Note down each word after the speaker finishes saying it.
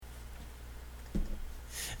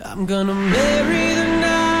I'm gonna marry the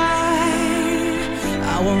night.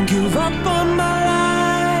 I won't give up on my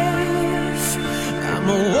life. I'm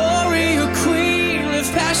a warrior queen,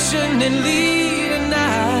 live passionately tonight.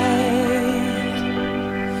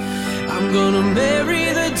 I'm gonna marry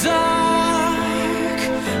the dark,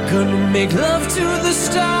 gonna make love to the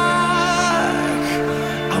stark.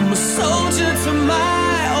 I'm a soldier to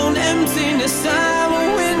my own emptiness, I'm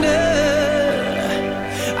a winner.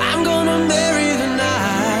 I'm gonna marry the night.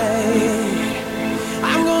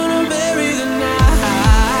 I'm gonna marry the night.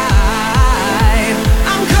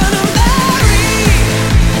 I'm gonna marry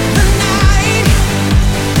the night.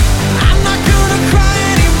 I'm not gonna cry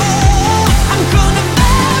anymore. I'm gonna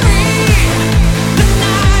marry the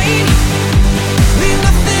night. Leave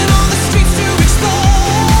nothing on the streets to explore.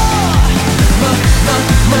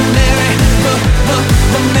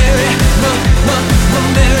 Marry the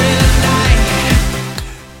night.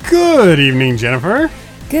 Good evening, Jennifer.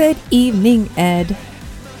 Good evening, Ed.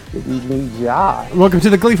 Good evening, Josh. Welcome to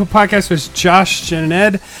the Gleeful Podcast with Josh, Jen,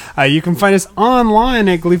 and Ed. You can find us online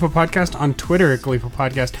at Gleeful Podcast, on Twitter at Gleeful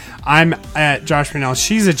Podcast. I'm at Josh Purnell.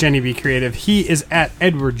 She's at Jenny B Creative. He is at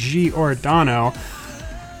Edward G. Orodano.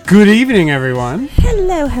 Good evening, everyone.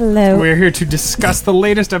 Hello, hello. We're here to discuss the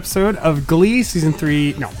latest episode of Glee Season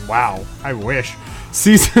 3. No, wow. I wish.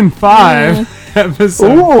 Season 5,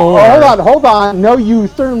 Episode 4. Hold on. No, you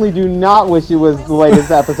certainly do not wish it was the latest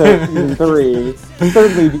episode of Season 3.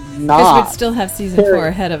 Certainly do not. Because we'd still have Season 4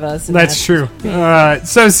 ahead of us. That's true.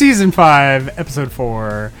 So Season 5, Episode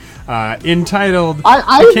 4, entitled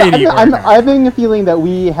Katie I'm having a feeling that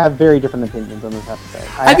we have very different opinions on this episode.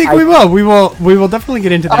 I think we will. We will definitely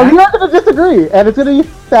get into that. We're not going to disagree, and it's going to be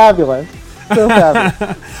fabulous. So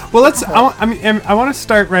fabulous. Well, I want to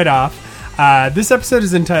start right off. This episode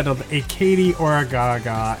is entitled A Katie or a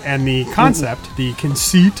Gaga, and the concept, the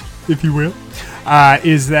conceit, if you will,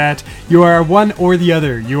 is that you are one or the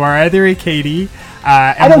other. You are either a Katie,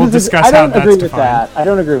 and we'll discuss how that's defined. I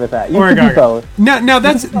don't agree with that. You or can do both. No,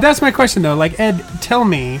 that's my question though. Like, Ed, tell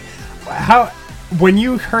me how when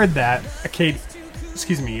you heard that a Katie,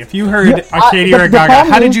 if you heard a Katie or a Gaga,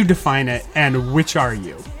 how did you define it, and which are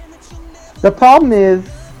you? The problem is,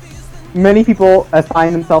 many people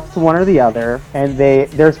assign themselves to one or the other, and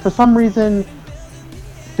there's for some reason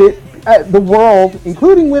the world,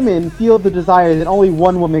 including women, feel the desire that only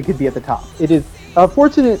one woman could be at the top. It is a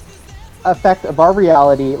fortunate effect of our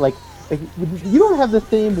reality. Like you don't have the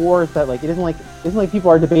same wars that it isn't like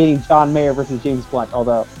people are debating John Mayer versus James Blunt,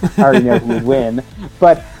 although I already know who would win.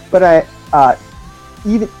 But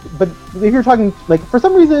if you're talking for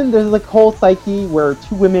some reason there's a whole psyche where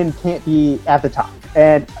two women can't be at the top.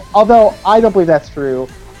 And although I don't believe that's true,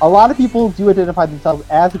 a lot of people do identify themselves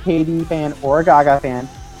as a Katie fan or a Gaga fan,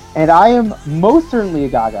 and I am most certainly a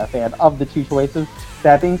Gaga fan of the two choices.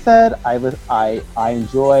 That being said, I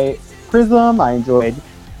enjoy Prism, I enjoyed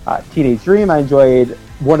Teenage Dream, I enjoyed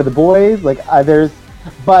One of the Boys.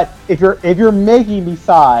 But if you're making me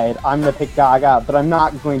side, I'm gonna pick Gaga, but I'm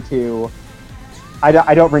not going to. I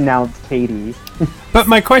don't renounce Katie. But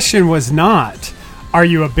my question was not, are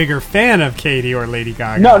you a bigger fan of Katie or Lady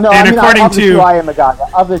Gaga? No. And according of the two, I am a Gaga.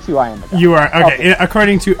 Of the two, I am a Gaga. You are okay.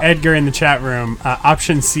 According to Edgar in the chat room,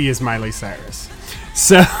 option C is Miley Cyrus.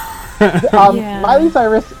 So, Miley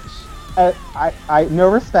Cyrus, I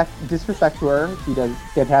no disrespect to her. She does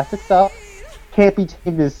fantastic stuff. Can't Be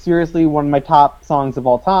Tamed is seriously one of my top songs of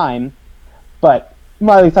all time. But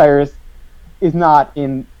Miley Cyrus is not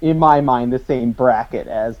in my mind the same bracket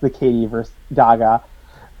as the Katie versus Gaga.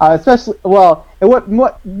 Especially, what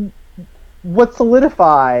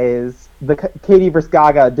solidifies the Katie versus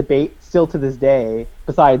Gaga debate still to this day,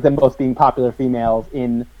 besides them both being popular females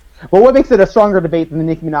what makes it a stronger debate than the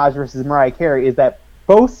Nicki Minaj versus Mariah Carey is that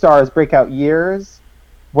both stars' breakout years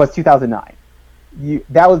was 2009.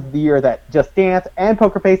 That was the year that Just Dance and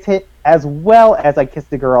Poker Face hit, as well as I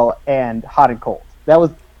Kissed a Girl and Hot and Cold.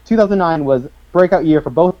 2009 was breakout year for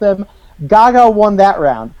both of them. Gaga won that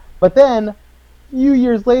round, but then few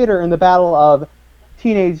years later in the battle of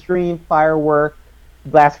Teenage Dream, Firework,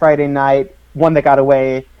 Last Friday Night, One That Got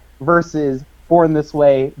Away, versus Born This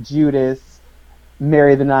Way, Judas,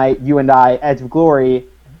 Marry the Night, You and I, Edge of Glory,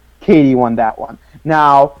 Katie won that one.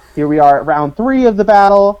 Now, here we are at round 3 of the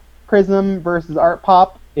battle, Prism versus Art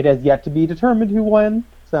Pop. It has yet to be determined who won,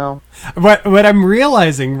 so. What I'm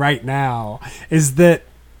realizing right now is that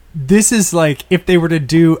this is like if they were to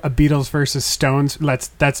do a Beatles versus Stones.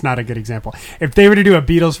 That's not a good example. If they were to do a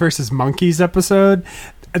Beatles versus Monkees episode,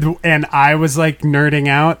 and I was like nerding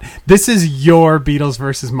out. This is your Beatles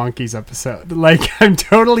versus Monkeys episode. Like, I'm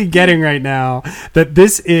totally getting right now that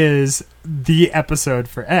this is the episode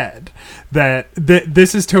for Ed. That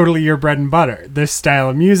this is totally your bread and butter. This style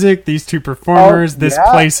of music, these two performers, this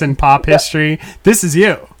place in pop history. This is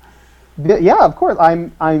you. Yeah, of course.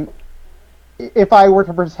 I'm. If I were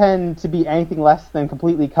to pretend to be anything less than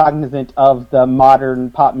completely cognizant of the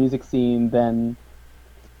modern pop music scene, then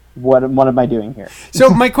what am I doing here?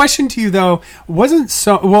 So my question to you, though, wasn't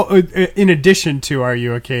so... Well, in addition to are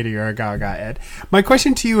you a Katie or a Gaga, Ed, my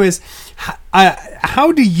question to you is,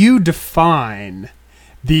 how do you define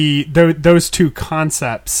those two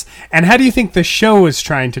concepts, and how do you think the show is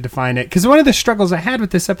trying to define it? Because one of the struggles I had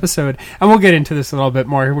with this episode, and we'll get into this a little bit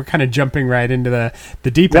more, we're kind of jumping right into the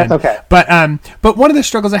deep end. That's okay. But one of the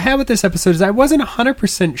struggles I had with this episode is I wasn't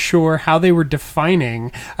 100% sure how they were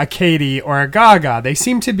defining a Katie or a Gaga. They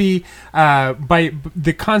seem to be, by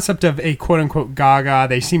the concept of a quote-unquote Gaga,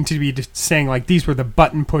 they seem to be saying, like, these were the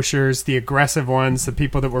button pushers, the aggressive ones, the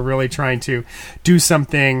people that were really trying to do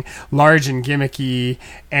something large and gimmicky,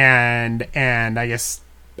 and I guess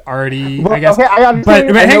arty. Well, I guess. Okay, but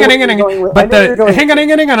hang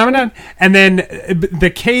on. I'm done. And then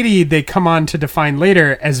the Katie they come on to define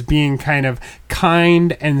later as being kind of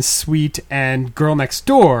kind and sweet and girl next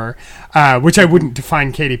door, which I wouldn't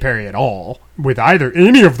define Katy Perry at all with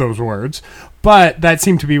any of those words. But that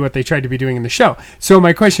seemed to be what they tried to be doing in the show. So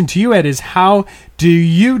my question to you, Ed, is how do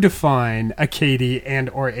you define a Katie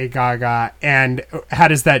and or a Gaga, and how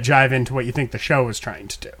does that jive into what you think the show is trying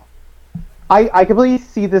to do? I completely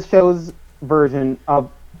see this show's version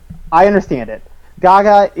of... I understand it.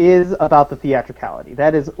 Gaga is about the theatricality.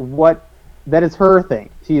 That is her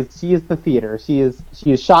thing. She is the theater. She is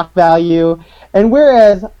shock value. And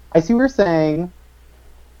whereas I see what you're saying,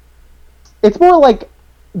 it's more like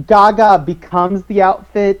Gaga becomes the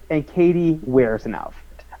outfit and Katie wears an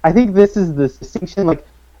outfit. I think this is the distinction.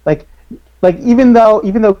 Like even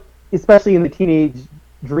though especially in the teenage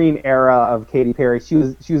dream era of Katy Perry, she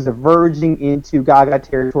was verging into Gaga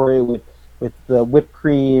territory with the whipped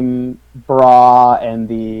cream bra and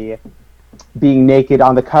the being naked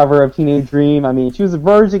on the cover of Teenage Dream. I mean, she was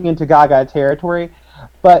verging into Gaga territory,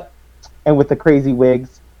 and with the crazy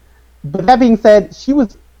wigs. But that being said, she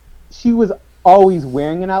was always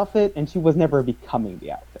wearing an outfit, and she was never becoming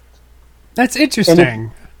the outfit. That's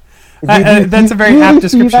interesting. That's a very apt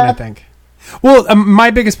description, I think. Well, my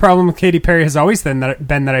biggest problem with Katy Perry has always been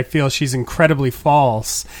that I feel she's incredibly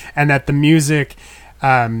false, and that the music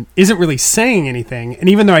isn't really saying anything. And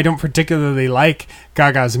even though I don't particularly like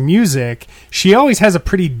Gaga's music, she always has a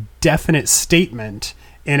pretty definite statement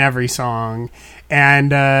in every song.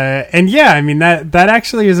 And yeah, I mean that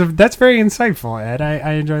actually that's very insightful, Ed.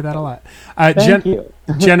 I enjoy that a lot. Thank you,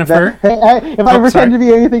 Jennifer. If I pretend to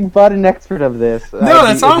be anything but an expert of this, no,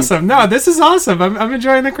 that's awesome. No, this is awesome. I'm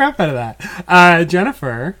enjoying the crap out of that.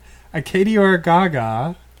 Jennifer, a Katie or a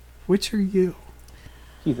Gaga, which are you?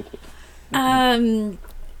 She's a Katie. I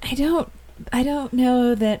don't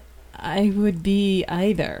know that I would be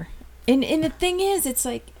either. And the thing is, it's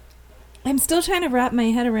like I'm still trying to wrap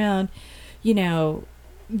my head around, one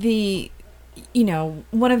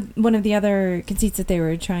of the other conceits that they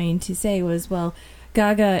were trying to say was, well,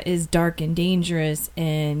 Gaga is dark and dangerous,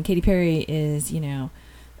 and Katy Perry is,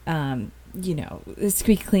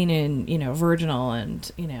 squeaky clean and, virginal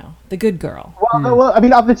and, the good girl. Well, I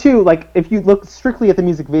mean, of the two, like, if you look strictly at the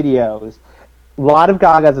music videos, a lot of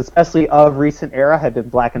Gagas, especially of recent era, have been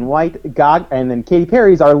black and white. And then Katy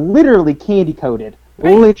Perry's are literally candy coated.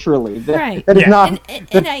 Right. Literally. Right. That is not...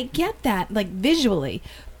 And I get that, like, visually.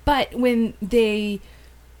 But when they...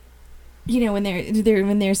 when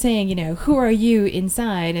they're saying, who are you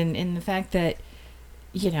inside, and the fact that,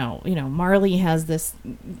 Marley has this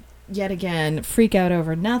yet again freak out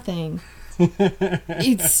over nothing.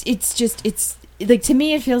 it's just like, to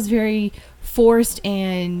me it feels very forced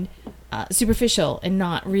and superficial and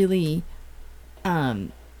not really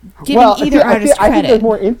giving either artist credit. I think there's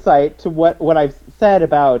more insight to what I've said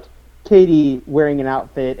about Katie wearing an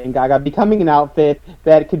outfit and Gaga becoming an outfit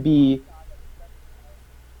that could be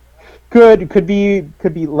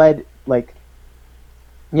led, like,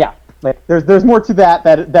 yeah, like there's more to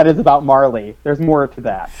that is about Marley. There's more to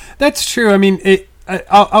that. That's true. I mean,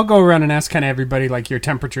 I'll go around and ask kind of everybody, like, your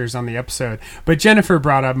temperatures on the episode. But Jennifer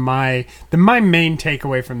brought up my main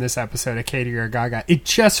takeaway from this episode of Katie or Gaga. It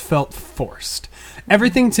just felt forced.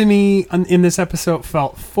 Everything to me in this episode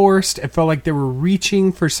felt forced. It felt like they were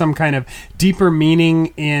reaching for some kind of deeper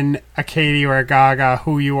meaning in a Katie or a Gaga.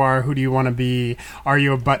 Who you are, who do you want to be? Are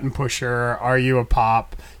you a button pusher? Are you a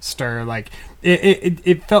pop star? Like,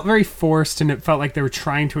 it felt very forced, and it felt like they were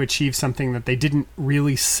trying to achieve something that they didn't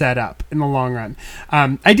really set up in the long run.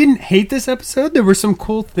 I didn't hate this episode. There were some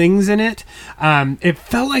cool things in it. It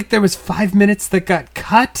felt like there was 5 minutes that got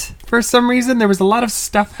cut for some reason. There was a lot of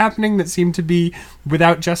stuff happening that seemed to be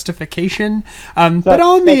without justification. But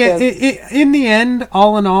in the end,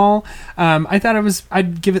 all in all, I thought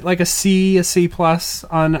I'd give it like a C plus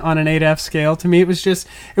on an 8F scale. To me, it was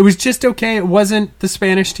just okay. It wasn't The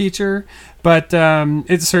Spanish Teacher, but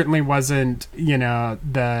it certainly wasn't,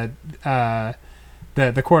 the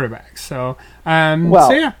quarterback. So,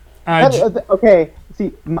 so yeah. Okay.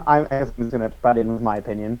 See, I guess I'm just gonna butt in with my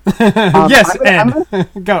opinion. Yes,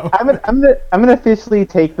 go. I'm gonna officially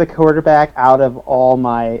take the quarterback out of all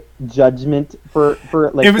my judgment for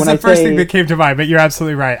like. It was the first thing that came to mind, but you're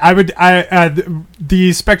absolutely right.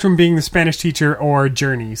 The spectrum being The Spanish Teacher or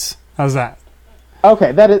Journeys. How's that?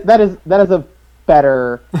 Okay, that is a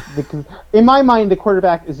better, because in my mind the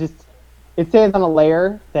quarterback is just, it stands on a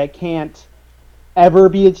layer that can't ever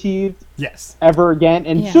be achieved ever again,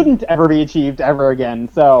 and shouldn't ever be achieved ever again.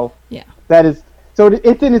 So it's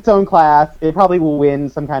in its own class. It probably will win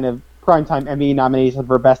some kind of primetime Emmy nomination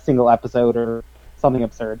for best single episode or something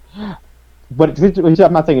absurd, but which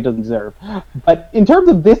I'm not saying it doesn't deserve. But in terms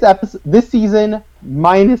of this season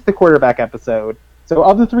minus the quarterback episode, so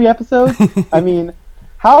of the 3 episodes, I mean,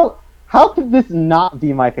 how could this not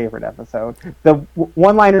be my favorite episode? The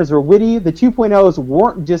one-liners were witty. The 2.0s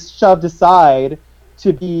weren't just shoved aside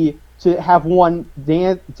to have one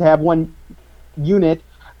unit.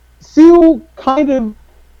 Sue kind of,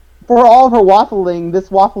 for all of her waffling, this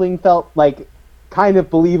waffling felt like kind of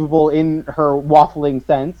believable in her waffling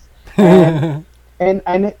sense. And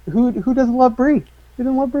who doesn't love Brie? Who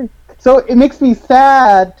doesn't love Brie? So it makes me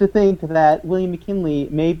sad to think that William McKinley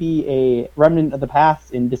may be a remnant of the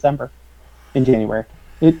past in January.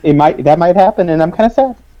 That might happen, and I'm kind of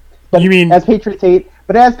sad. But as patron saint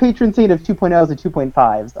of 2.0s and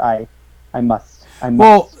 2.5s, I must.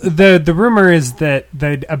 Well, the rumor is that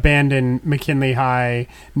they'd abandon McKinley High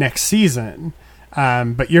next season,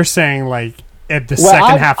 but you're saying like at the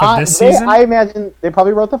second half of this season. I imagine they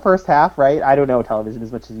probably wrote the first half, right? I don't know television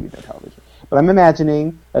as much as you know television, but I'm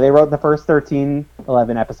imagining that they wrote the first 13,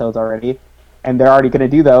 11 episodes already, and they're already going to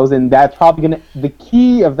do those, and that's probably going to. The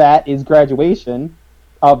key of that is graduation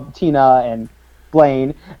of Tina and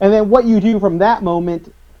Blaine, and then what you do from that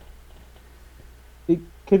moment, it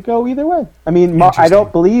could go either way. I mean, I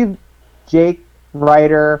don't believe Jake,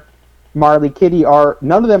 Ryder, Marley, Kitty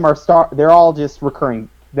none of them are They're all just recurring.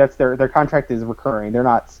 That's their contract is recurring. They're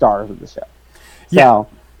not stars of the show. Yeah,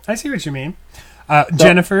 I see what you mean.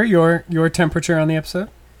 Jennifer, your temperature on the episode?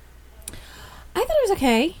 I thought it was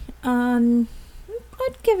okay. I'd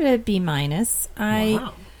give it a B minus.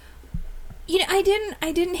 Wow. I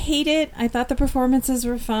didn't hate it. I thought the performances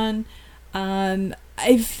were fun.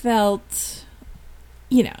 I felt,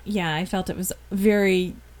 I felt it was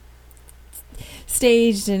very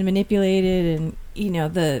staged and manipulated, and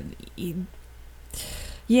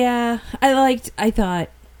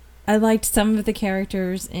I liked some of the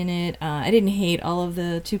characters in it. I didn't hate all of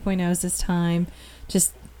the 2.0s this time,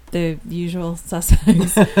 just the usual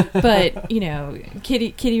suspects. But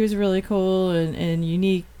Kitty was really cool and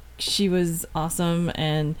unique. She was awesome,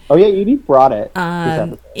 and Unique brought it.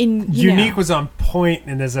 Unique was on point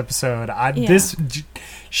in this episode.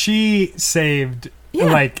 She saved.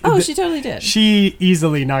 Yeah. She totally did. She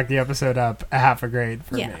easily knocked the episode up a half a grade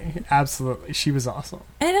for me. Absolutely, she was awesome.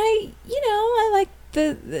 And I like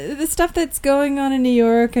the stuff that's going on in New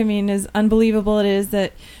York. I mean, as unbelievable it is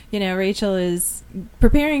that Rachel is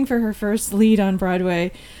preparing for her first lead on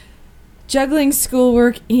Broadway, juggling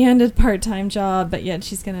schoolwork and a part-time job, but yet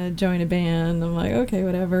she's gonna join a band. I'm like, okay,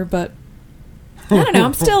 whatever. But I don't know.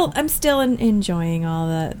 I'm still enjoying all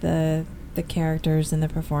the characters and the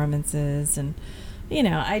performances, and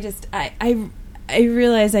I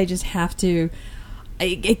realize I just have to.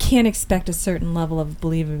 I can't expect a certain level of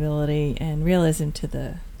believability and realism to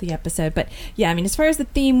the episode. But yeah, I mean, as far as the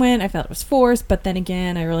theme went, I felt it was forced. But then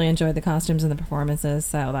again, I really enjoyed the costumes and the performances,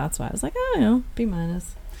 so that's why I was like, B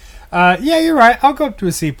minus. Yeah, you're right. I'll go up to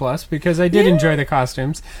a C plus because I did enjoy the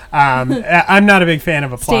costumes. I'm not a big fan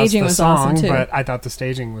of Applause Staging the was song, awesome, too. but I thought the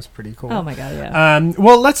staging was pretty cool. Oh my god, yeah.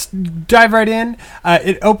 Well, let's dive right in.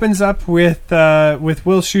 It opens up with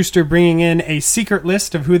Will Schuester bringing in a secret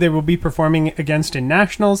list of who they will be performing against in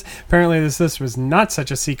nationals. Apparently, this list was not such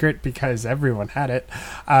a secret because everyone had it.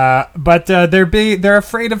 But they're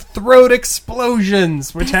afraid of throat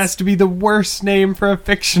explosions, which has to be the worst name for a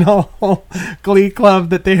fictional Glee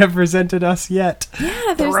club that they have presented us yet.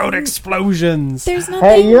 Yeah, Throat explosions. There's nothing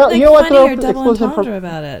Hey, you know what, funny or throat double explosion entendre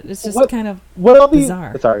about it. It's just What- kind of What all these?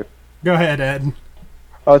 bizarre. Sorry. Go ahead, Ed.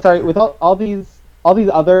 Oh, sorry. With all these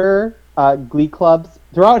other Glee clubs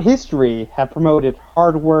throughout history have promoted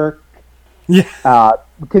hard work, Yeah.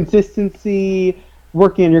 consistency,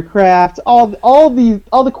 working on your craft, all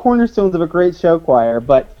the cornerstones of a great show choir.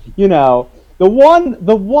 But you know, the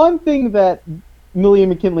one thing that Millie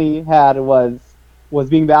McKinley had was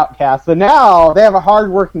being the outcast. But now they have a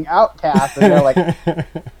hard-working outcast, and they're like,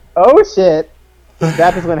 oh shit,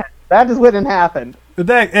 that just wouldn't happen.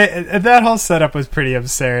 That whole setup was pretty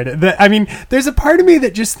absurd. I mean, there's a part of me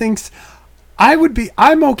that just thinks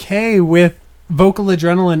I'm okay with Vocal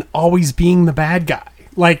Adrenaline always being the bad guy.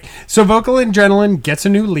 Like, so Vocal Adrenaline gets a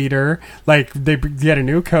new leader, like they get a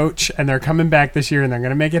new coach, and they're coming back this year, and they're going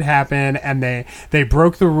to make it happen, and they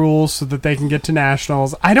broke the rules so that they can get to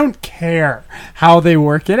nationals. I don't care how they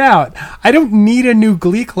work it out. I don't need a new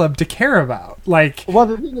Glee club to care about. Like, Well,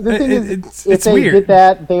 the thing is, if it's they weird. did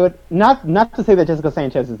that, they would not to say that Jessica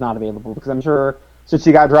Sanchez is not available, because I'm sure since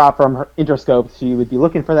she got dropped from her Interscope, she would be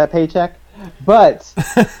looking for that paycheck. But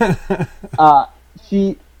I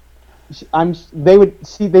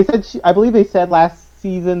believe they said last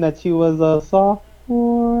season that she was a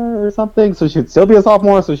sophomore or something, so she would still be a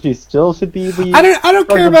sophomore, so she still should be the. I don't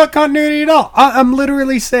care about continuity at all. I'm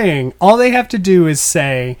literally saying all they have to do is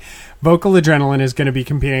say Vocal Adrenaline is going to be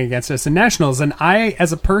competing against us in nationals, and I,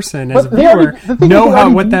 as a person, as a But they viewer, already- the thing is know they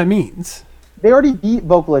already what beat- that means. They already beat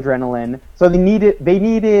Vocal Adrenaline, so they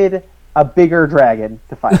needed a bigger dragon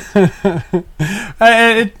to fight.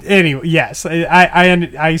 Anyway, yes,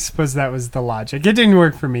 I suppose that was the logic. It didn't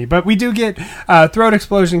work for me, but we do get Throat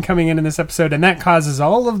Explosion coming in this episode, and that causes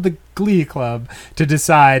all of the Glee Club to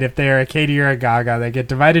decide if they're a Katie or a Gaga. They get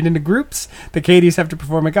divided into groups. The Katies have to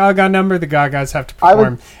perform a Gaga number. The Gagas have to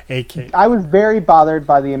perform a Katie. I was very bothered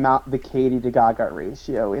by the Katie to Gaga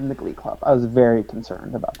ratio in the Glee Club. I was very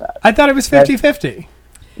concerned about that. I thought it was 50-50.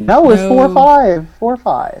 No, it was No. 4-5.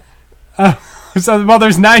 4-5. So, well,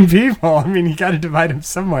 there's 9 people. I mean, you got to divide them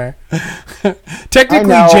somewhere.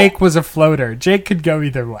 Technically, I know. Jake was a floater. Jake could go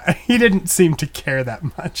either way. He didn't seem to care that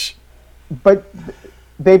much. But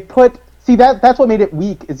they that's what made it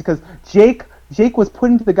weak, is because Jake was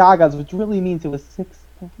put into the Gagas, which really means it was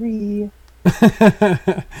 6-3.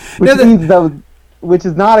 Which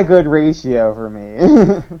is not a good ratio for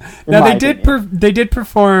me. Now they did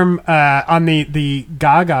perform on the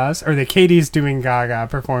Gagas, or the Katie's doing Gaga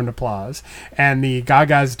performed Applause, and the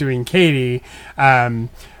Gagas doing Katie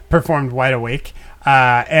performed Wide Awake,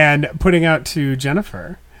 and putting out to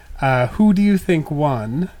Jennifer. Who do you think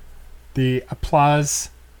won, the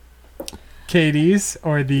Applause Katie's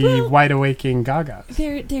or the Wide Awaking Gagas?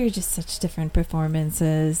 They're just such different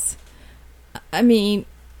performances. I mean,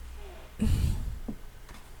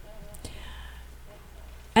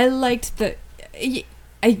 I liked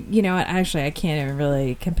you know what, actually I can't even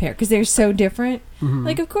really compare because they're so different. Mhm.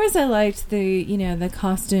 Like, of course I liked the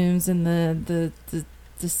costumes and the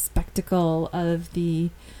spectacle of the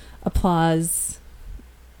Applause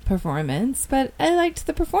performance, but I liked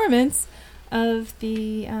the performance of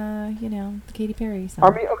the Katy Perry song.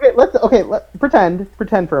 I mean, let's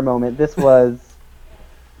pretend for a moment this was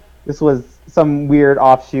some weird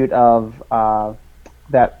offshoot of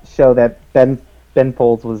that show that Ben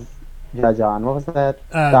Folds was judge on. What was that?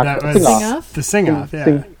 That was Sing Off? the Sing Off. Yeah,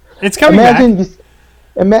 Sing- it's coming back.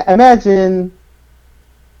 Imagine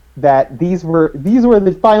that these were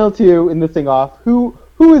the final two in the Sing Off. Who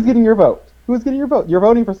is getting your vote? Who is getting your vote? You're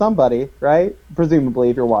voting for somebody, right? Presumably,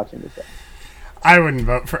 if you're watching the show. I wouldn't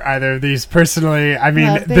vote for either of these personally. I mean,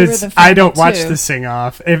 Well, they were the I don't final watch two. the Sing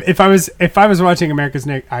Off. If I was watching America's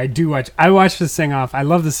Nick, I watch the Sing Off. I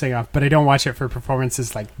love the Sing Off, but I don't watch it for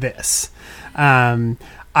performances like this.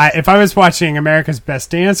 If I was watching America's Best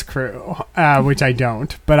Dance Crew, which I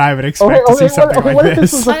don't, but I would expect to see something what like if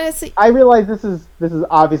this this. was Honestly, I realize this is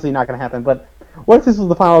obviously not going to happen, but what if this was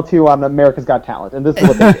the final two on America's Got Talent, and this is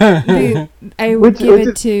what they did? I would give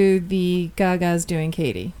it to the Gagas doing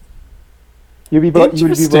Katie. You would be voting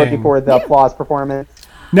Interesting. for the applause performance.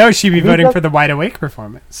 No, she'd be think voting that- for the Wide Awake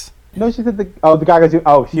performance. No, she said the Gaga's do.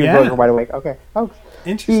 Oh, she Yeah. was voting for Wide Awake. Okay, folks.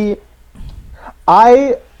 Interesting.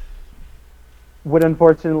 I would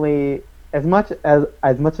unfortunately, as much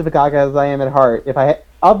of a Gaga as I am at heart,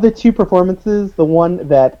 of the two performances, the one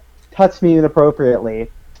that touched me inappropriately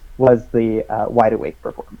was the Wide Awake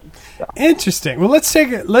performance. So. Interesting. Well, let's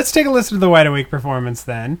take a listen to the Wide Awake performance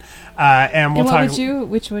then, and we'll talk.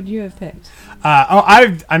 Which would you have picked?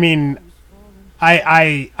 I mean,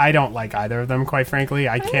 I don't like either of them, quite frankly.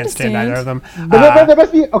 I can't stand understand. either of them. But there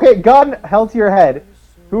must be, okay, gun held to your head.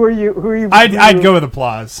 Who are you? Who are you? I'd go with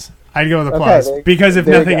applause. Okay, because if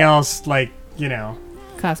there you nothing go. else,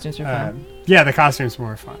 Costumes are fun. yeah, the costumes were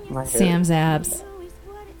more fun. My hair. Sam's abs.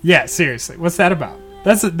 Yeah, seriously, what's that about?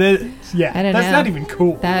 That's I don't that's know. not even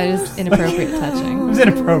cool. That is inappropriate It touching. was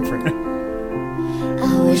inappropriate.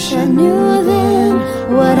 I wish I knew then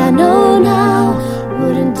what I know now.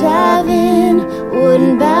 Wouldn't dive in,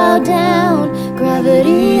 wouldn't bow down.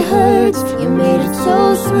 Gravity hurts, you made it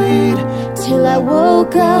so sweet. Till I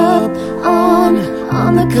woke up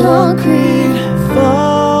on the concrete.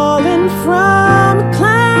 Falling from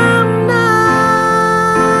cloud nine,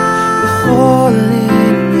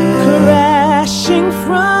 falling, crashing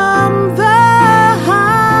from the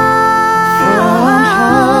high.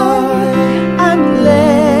 I'm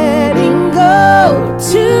letting go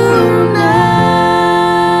tonight.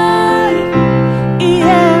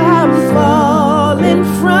 Yeah, I'm falling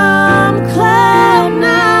from cloud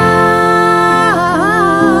nine.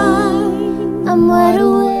 I'm wide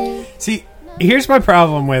awake. See, here's my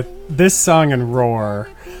problem with this song and Roar,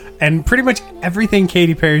 and pretty much everything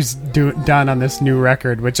Katy Perry's done on this new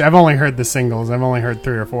record, which I've only heard the singles. I've only heard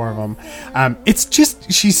 3 or 4 of them. It's just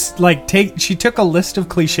she's like she took a list of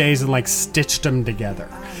cliches and like stitched them together.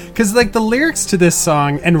 Because like the lyrics to this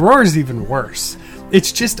song and Roar is even worse.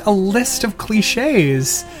 It's just a list of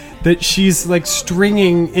cliches that she's like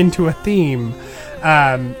stringing into a theme.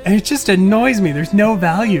 And it just annoys me. There's no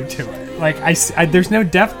value to it. Like there's no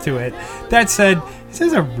depth to it. That said, this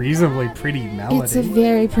is a reasonably pretty melody. It's a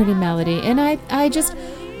very pretty melody, and I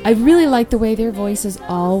really like the way their voices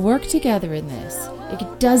all work together in this. Like,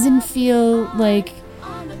 it doesn't feel like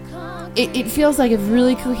it feels like a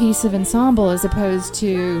really cohesive ensemble as opposed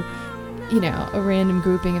to, a random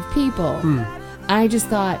grouping of people. I just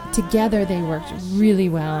thought together they worked really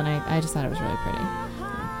well, and I just thought it was really pretty.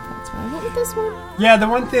 That's why I went with this one. Yeah, the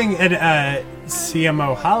one thing at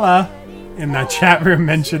CMO Hala in the chat room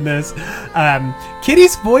mentioned this.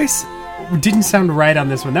 Kitty's voice didn't sound right on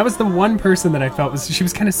this one. That was the one person that I felt she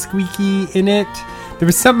was kind of squeaky in it. There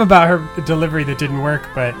was something about her delivery that didn't work,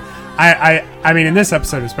 but I mean, in this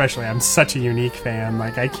episode especially, I'm such a unique fan.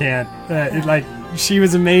 Like, I can't, she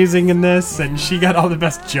was amazing in this, and she got all the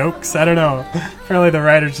best jokes. I don't know. Apparently the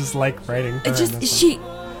writers just like writing her in this one.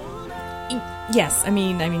 Yes, I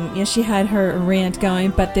mean, yeah, she had her rant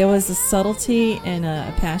going, but there was a subtlety and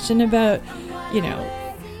a passion about,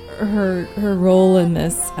 her role in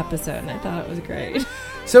this episode, and I thought it was great.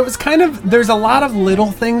 So it was there's a lot of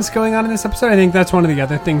little things going on in this episode. I think that's one of the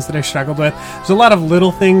other things that I struggled with. There's a lot of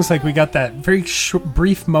little things, like we got that very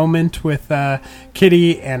brief moment with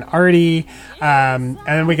Kitty and Artie, and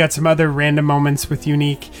then we got some other random moments with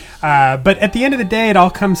Unique. But at the end of the day, it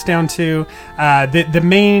all comes down to the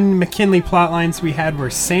main McKinley plot lines we had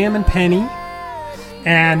were Sam and Penny,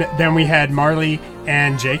 and then we had Marley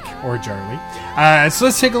and Jake, or Charlie. So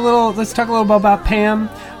let's talk a little bit about Pam.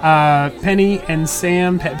 Penny and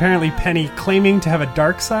Sam, apparently Penny claiming to have a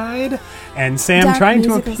dark side, and Sam Dark trying to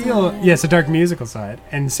musical appeal. side. Yes, a dark musical side,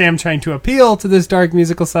 and Sam trying to appeal to this dark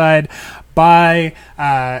musical side by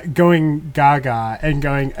going gaga and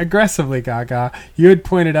going aggressively gaga. You had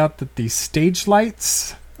pointed out that the stage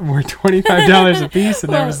lights were $25 a piece,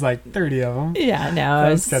 and there was like 30 of them. Yeah, no, That I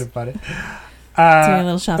was was kind of funny. doing a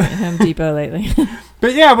little shopping at Home Depot lately.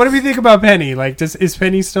 But yeah, what do we think about Penny? Like, is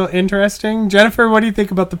Penny still interesting? Jennifer, what do you think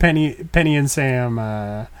about the Penny and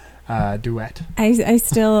Sam duet? I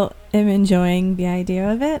still am enjoying the idea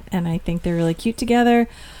of it, and I think they're really cute together.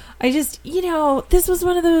 I just, this was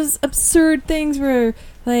one of those absurd things where,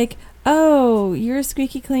 like, oh, you're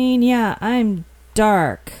squeaky clean, yeah, I'm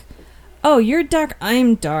dark. Oh, you're dark,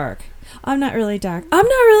 I'm dark. I'm not really dark. I'm not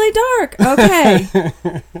really dark. Okay,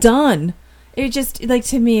 done. It just, like,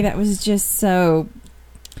 to me, that was just so...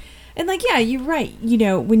 And, like, yeah, you're right.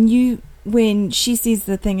 When she sees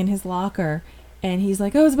the thing in his locker, and he's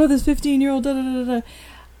like, oh, it's about this 15-year-old, da-da-da-da.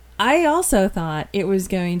 I also thought it was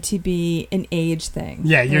going to be an age thing.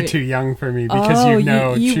 Yeah, you're too young for me because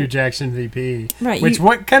True Jackson VP. Right.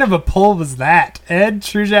 What kind of a pull was that? Ed,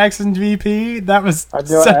 True Jackson VP? That was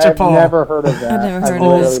such a pull. I've never heard of that. I've never heard of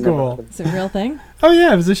Old it. school. It's a real thing? Oh,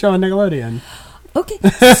 yeah, it was a show on Nickelodeon. Okay,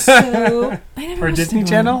 so... I never Or watched Disney that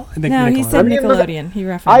one. Channel? I think No, he Nickelodeon. said Nickelodeon. He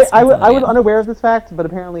referenced I was Nickelodeon. unaware of this fact, but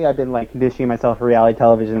apparently I've been like conditioning myself for reality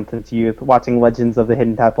television since youth, watching Legends of the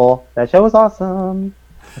Hidden Temple. That show was awesome.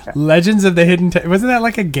 Legends of the Hidden... Wasn't that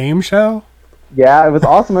like a game show? Yeah, it was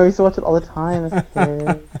awesome. I used to watch it all the time as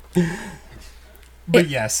a kid. But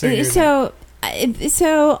yes, So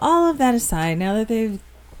all of that aside, now that they've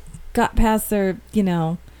got past their,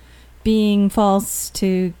 being false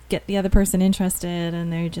to get the other person interested,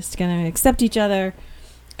 and they're just going to accept each other,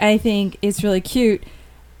 I think it's really cute.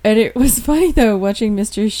 And it was funny, though, watching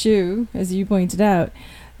Mr. Shu, as you pointed out,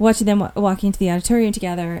 watching them walking into the auditorium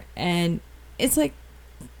together. And it's like,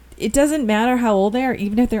 it doesn't matter how old they are,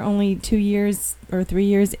 even if they're only 2 years or 3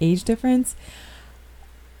 years age difference.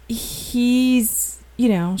 He's,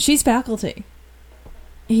 she's faculty.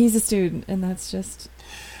 He's a student, and that's just...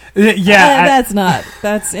 Yeah,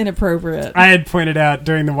 that's inappropriate. I had pointed out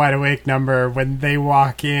during the Wide Awake number when they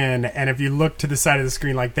walk in, and if you look to the side of the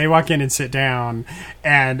screen, like they walk in and sit down,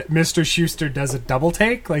 and Mr. Schuster does a double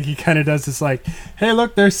take, like he kind of does this, like, "Hey,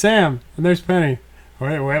 look, there's Sam and there's Penny."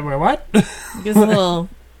 Wait, what? Gives a little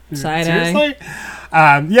side Seriously?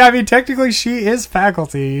 Yeah, I mean, technically she is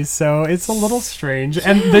faculty, so it's a little strange,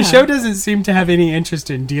 and the show doesn't seem to have any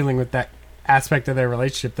interest in dealing with that aspect of their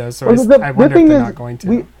relationship, though. So I wonder if they're not going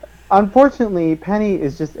to. Unfortunately, Penny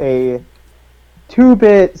is just a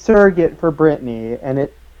 2-bit surrogate for Brittany, and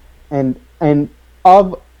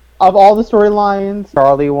of all the storylines,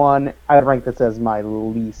 Charlie one, I would rank this as my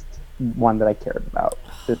least one that I cared about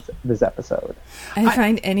this episode. I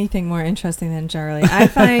find anything more interesting than Charlie. I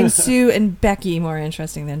find Sue and Becky more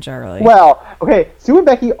interesting than Charlie. Well, okay, Sue and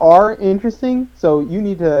Becky are interesting, so you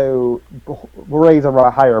need to raise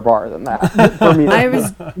a higher bar than that for me. I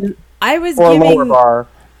was or giving. A lower bar.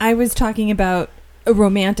 I was talking about a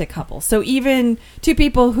romantic couple. So even two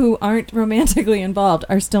people who aren't romantically involved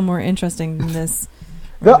are still more interesting than this.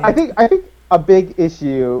 I think a big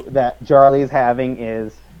issue that Charlie is having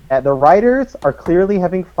is that the writers are clearly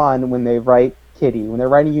having fun when they write Kitty, when they're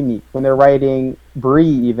writing Unique, when they're writing Bree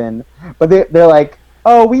even. But they're like,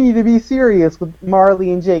 oh, we need to be serious with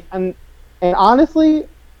Marley and Jake. And honestly,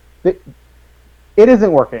 it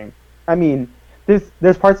isn't working. I mean,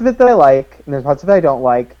 there's parts of it that I like, and there's parts of it I don't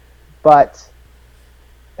like, but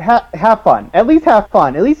have fun. At least have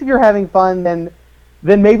fun. At least if you're having fun, then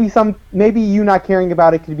maybe you not caring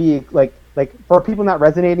about it could be like for people not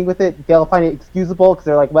resonating with it, they'll find it excusable because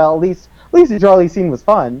they're like, well, at least the Charlie scene was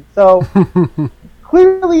fun. So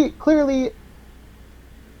clearly,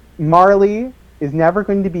 Marley is never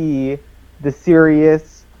going to be the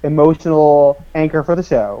serious, emotional anchor for the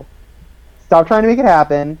show. Stop trying to make it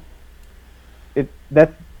happen.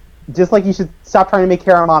 That's just like you should stop trying to make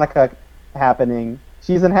Cara Monica happening.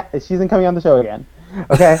 She's in coming on the show again.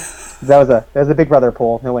 Okay, that was a Big Brother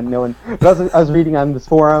poll. No one. But I was reading on this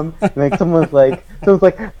forum, and like someone's like,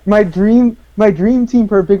 my dream team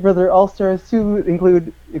for Big Brother All Stars 2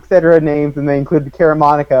 include etc. names, and they include Cara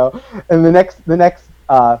Monaco, and the next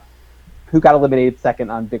who got eliminated second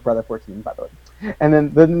on Big Brother 14, by the way. And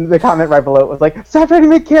then the comment right below it was like, stop trying to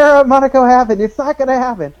make Cara Monaco happen. It's not gonna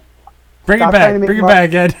happen. Bring it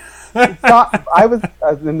back, Ed. Stop! I was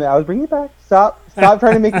bringing it back. Stop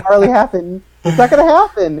trying to make Marley happen. It's not gonna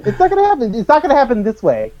happen. It's not gonna happen this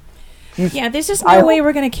way. There's just no way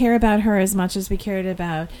we're gonna care about her as much as we cared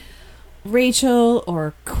about Rachel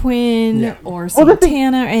or Quinn or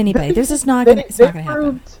Santana or anybody. This is not gonna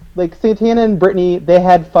happen. Like Santana and Brittany, they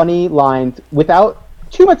had funny lines without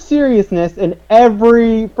too much seriousness, and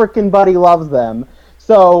every freaking buddy loves them.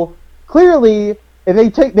 So clearly,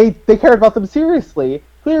 if they cared about them seriously.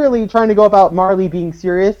 Clearly, trying to go about Marley being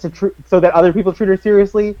serious so that other people treat her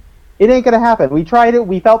seriously, it ain't gonna happen. We tried it.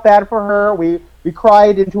 We felt bad for her. We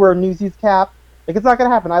cried into her Newsies cap. Like, it's not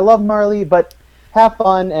gonna happen. I love Marley, but have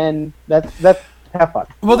fun, and that's have fun.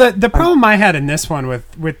 Well, the problem I had in this one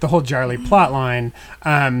with the whole Charlie plot line,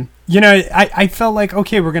 I felt like,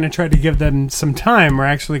 okay, we're going to try to give them some time. We're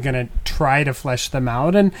actually going to try to flesh them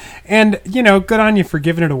out. And good on you for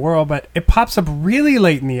giving it a whirl, but it pops up really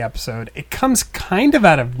late in the episode. It comes kind of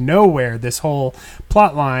out of nowhere, this whole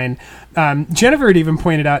plot line. Jennifer had even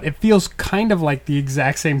pointed out it feels kind of like the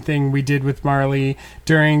exact same thing we did with Marley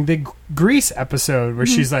during the Grease episode, where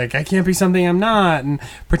she's like, I can't be something I'm not, and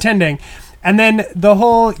pretending. And then the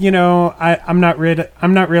whole, I'm not ready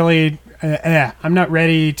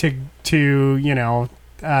to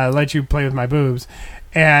let you play with my boobs,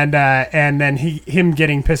 and then him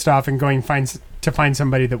getting pissed off and going to find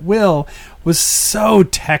somebody that will, was so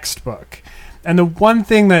textbook. And the one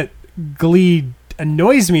thing that Glee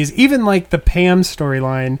annoys me is even like the Pam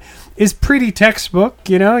storyline is pretty textbook.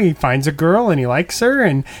 He finds a girl and he likes her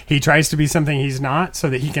and he tries to be something he's not so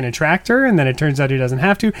that he can attract her, and then it turns out he doesn't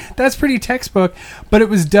have to. That's pretty textbook, but it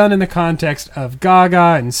was done in the context of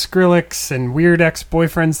Gaga and Skrillex and weird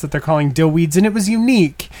ex-boyfriends that they're calling dillweeds, and it was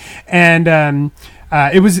unique. And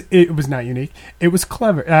it was not unique. It was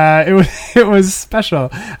clever. It was special.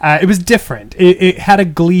 It was different. It had a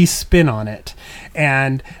Glee spin on it.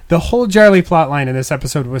 And the whole Charlie plotline in this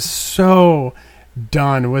episode was so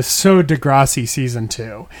Degrassi season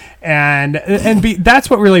 2, and that's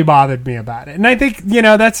what really bothered me about it. And I think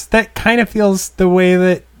that kind of feels the way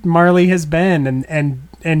that Marley has been,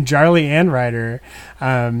 and Charlie and Ryder.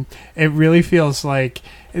 It really feels like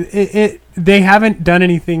they haven't done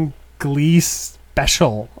anything Glee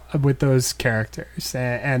special with those characters,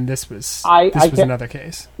 and this was another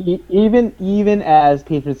case. Even as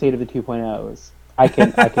patron saint of the 2.0s, I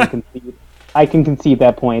can concede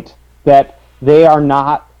that point, that they are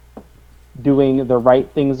not doing the right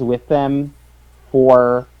things with them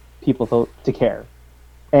for people to care.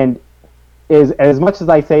 And as much as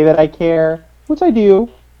I say that I care, which I do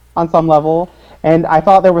on some level, and I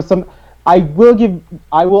thought there was some, I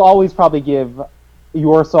will always probably give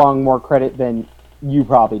your song more credit than you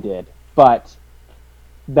probably did, but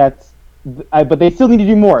but they still need to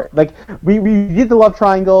do more. Like, we did the love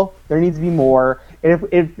triangle, there needs to be more.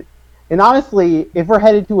 And honestly, if we're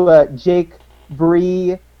headed to a Jake,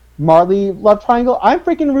 Bree, Marley love triangle, I'm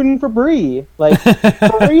freaking rooting for Bree. Like,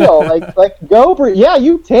 for real. Like go Bree. Yeah,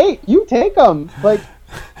 you take them. Like,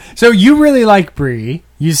 so you really like Bree.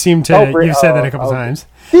 You seem to. You've said that a couple times.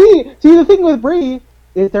 See, the thing with Bree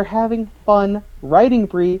is they're having fun writing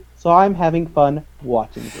Bree, so I'm having fun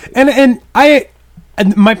watching Bree.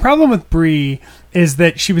 And my problem with Bree is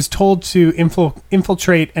that she was told to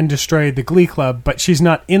infiltrate and destroy the Glee Club, but she's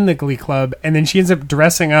not in the Glee Club, and then she ends up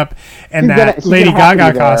dressing up in that Lady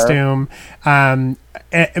Gaga costume,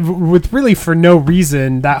 with really for no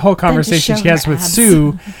reason. That whole conversation she has with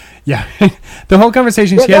Sue. Yeah, the whole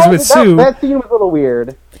conversation she has with Sue. That scene was a little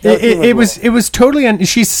weird. It was totally.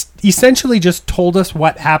 She essentially just told us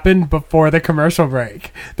what happened before the commercial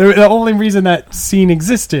break. The only reason that scene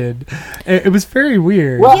existed. It was very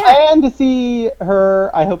weird. Well, and to see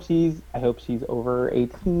her, I hope she's over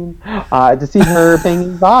 18. To see her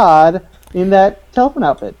banging Bod in that telephone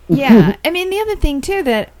outfit. Yeah, I mean, the other thing too,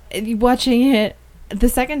 that watching it the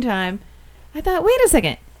second time, I thought, wait a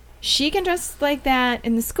second. She can dress like that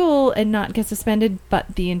in the school and not get suspended,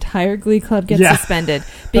 but the entire Glee Club gets suspended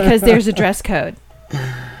because there's a dress code.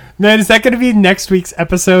 Man, is that going to be next week's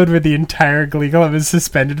episode where the entire Glee Club is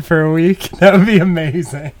suspended for a week? That would be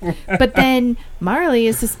amazing. But then Marley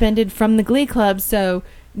is suspended from the Glee Club, so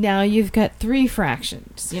now you've got 3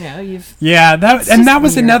 fractions. That was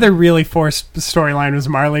weird. Another really forced storyline, was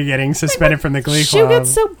Marley getting suspended from the Glee Club. She got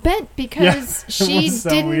so bent because she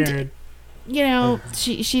didn't. Weird.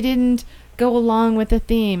 She didn't go along with the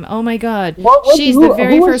theme. Oh my God. She's the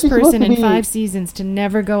very first person in 5 seasons to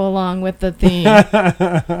never go along with the theme.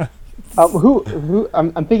 Who?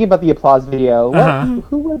 I'm thinking about the applause video.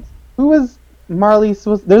 Who was Marley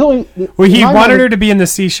supposed? There's only. Well, he wanted her to be in the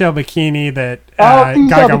seashell bikini that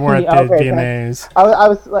Gaga wore at the VMAs.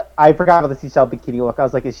 I forgot about the seashell bikini look. I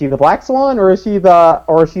was like, is she the black swan or is she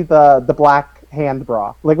the black hand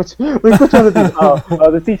bra? Like which one of these?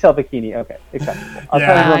 The seashell bikini. Okay, acceptable.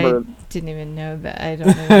 I didn't even know that. I don't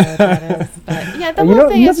know what that is. But yeah, the whole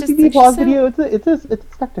thing is just the applause video. It's a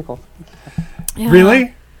spectacle. Yeah.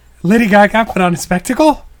 Really? Lady Gaga put on a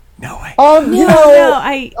spectacle? No way.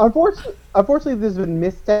 Unfortunately, there's been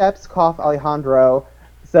missteps. Cough Alejandro.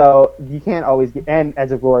 So you can't always get. And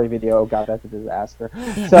as a glory video, oh God, that's a disaster.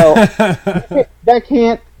 So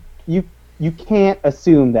you can't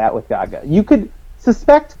assume that with Gaga. You could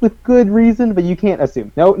suspect with good reason, but you can't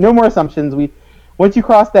assume. No more assumptions. Once you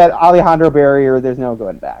cross that Alejandro barrier, there's no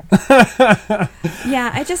going back.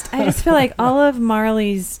 Yeah, I just feel like all of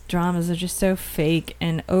Marley's dramas are just so fake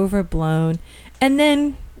and overblown, and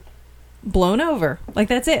then blown over. Like,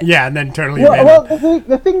 that's it. Yeah, and then totally. Well,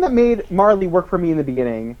 the thing that made Marley work for me in the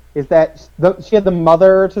beginning is that she had the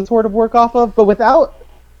mother to sort of work off of, but without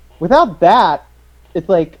that, it's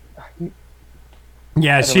like.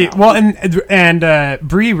 Yeah, and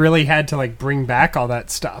Bree really had to like bring back all that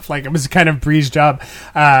stuff. Like, it was kind of Bree's job.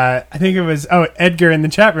 I think it was Edgar in the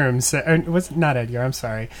chat room said, or it was not Edgar. I'm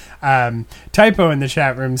sorry. Typo in the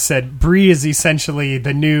chat room said Bree is essentially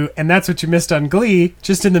the new, and that's what you missed on Glee,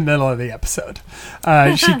 just in the middle of the episode.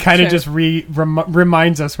 She kind of just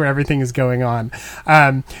reminds us where everything is going on.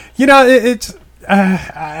 It's.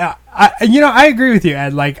 I agree with you,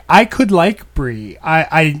 Ed. Like, I could like Bree.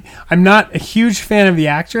 I'm not a huge fan of the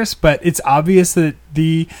actress, but it's obvious that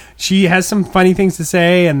she has some funny things to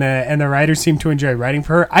say, and the writers seem to enjoy writing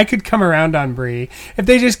for her. I could come around on Bree if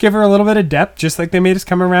they just give her a little bit of depth, just like they made us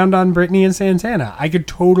come around on Brittany and Santana. I could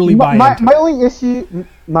totally buy into it.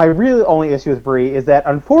 My really only issue with Bree is that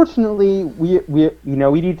unfortunately we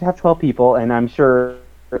need to have 12 people, and I'm sure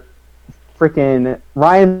freaking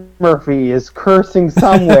Ryan Murphy is cursing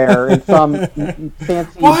somewhere in some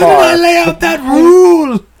fancy bar. Why did I lay out that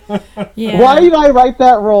rule? Yeah. Why did I write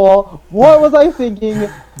that role? What was I thinking?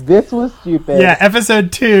 This was stupid. Yeah,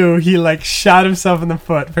 episode 2, he like shot himself in the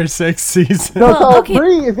foot for 6 seasons. So, Well, okay.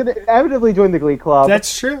 Bree is going to inevitably join the Glee Club.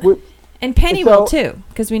 That's true. And Penny So- will too,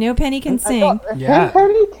 because we know Penny can sing. Yeah.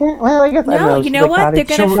 Penny can't. Well, I guess I don't No, know. you She's know a what? They're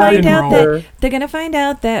cottage gonna She'll find out enroll.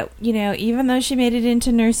 that even though she made it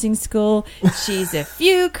into nursing school, she's a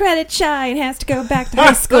few credits shy and has to go back to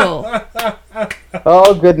high school.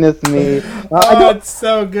 Oh goodness me! I Oh, don't. it's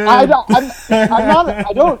so good. I don't. I'm not.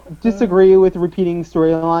 I don't disagree with repeating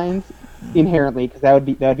storylines inherently because that would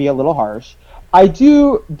be a little harsh. I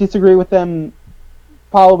do disagree with them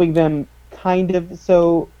following them kind of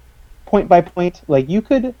so point by point. Like you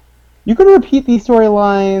could repeat these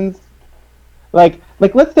storylines. Like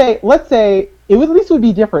let's say it would at least would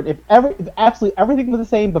be different if absolutely everything was the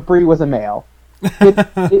same, but Bree was a male.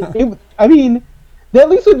 I mean, at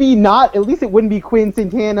least would be not. At least it wouldn't be Quinn,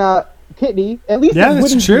 Santana, Pitney. At least Yeah, it that's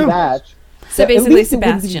wouldn't true. be that. So At basically, least it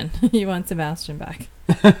wouldn't be- Sebastian. You want Sebastian back.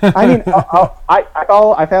 I mean, I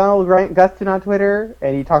follow Grant Gustin on Twitter,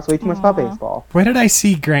 and he talks way too much about baseball. Where did I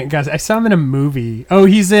see Grant Gus? I saw him in a movie. Oh,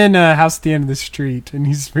 he's in House at the End of the Street, and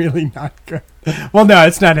he's really not good. Well, no,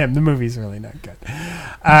 it's not him. The movie's really not good.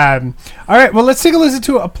 All right, well, let's take a listen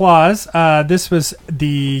to Applause. This was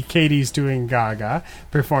the Katie's doing Gaga,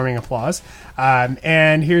 performing Applause.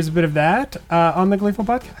 And here's a bit of that on the Gleeful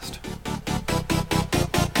Podcast.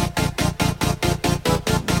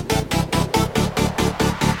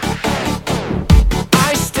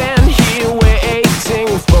 I stand here waiting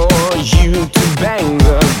for you to bang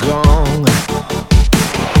the gong,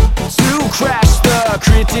 to crash the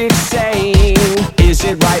critics saying, is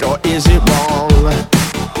it right or is it wrong?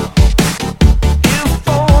 If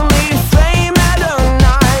only flame had an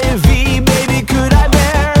ivy, baby, could I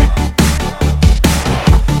bear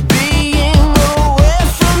being away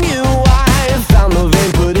from you? I found the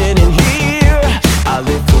vein, put it in here. I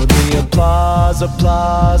live for the applause,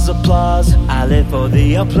 applause, applause. I live for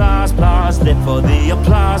the applause, applause. Live for the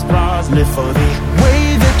applause, applause. Live for the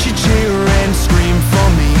way that you cheer and scream for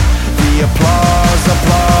me. The applause,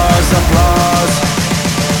 applause, applause.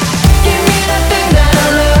 Give me that thing that I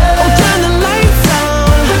love. Oh, turn the lights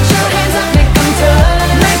on. Put your hands up, make them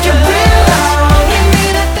turn. Make it real loud. Give me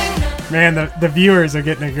that thing that Man, the viewers are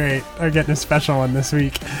getting a special one this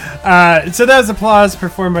week. So that was Applause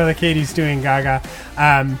performed by the Katie's doing Gaga.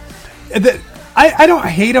 I don't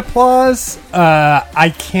hate Applause.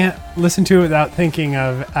 I can't listen to it without thinking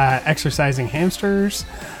of exercising hamsters.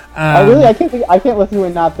 I can't listen to it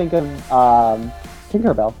and not think of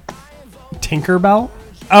Tinkerbell. Tinkerbell?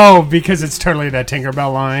 Oh, because it's totally that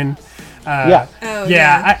Tinkerbell line. Yeah. Oh,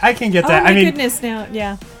 Yeah, I can get that. Oh my I mean, goodness! Now,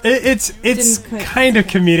 yeah. It's Didn't quite- kind of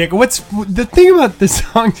comedic. What's the thing about this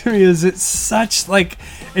song to me is it's such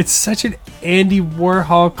an Andy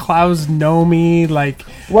Warhol, Klaus Nomi, like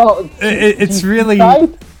Well, it's really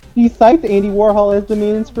he cites Andy Warhol as the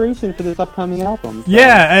main inspiration for this upcoming album. So.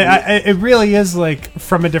 it really is like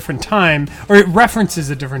from a different time, or it references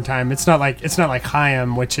a different time. It's not like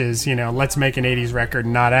Chaim, which is let's make an '80s record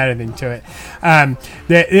and not add anything to it.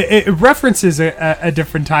 It references a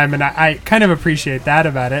different time, and I kind of appreciate that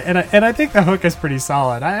about it. And I think the hook is pretty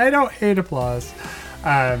solid. I don't hate Applause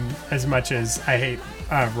as much as I hate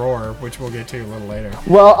Roar, which we'll get to a little later.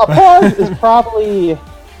 Well, Applause is probably.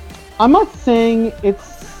 I'm not saying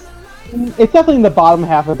it's definitely in the bottom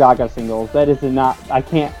half of Gaga singles. That is not.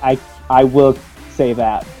 I will say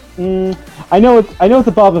that. I know it's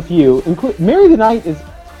above a few. "Marry the Night" is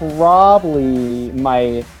probably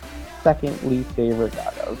my second least favorite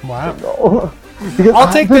Gaga single. Because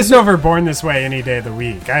I'll take this over Born This Way any day of the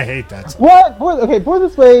week. I hate that song. What? Born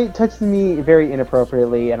This Way touches me very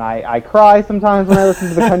inappropriately, and I cry sometimes when I listen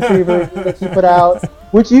to the country version that she put out,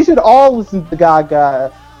 which you should all listen to the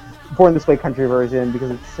Gaga Born This Way country version because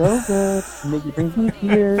it's so good. It brings me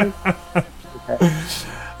tears.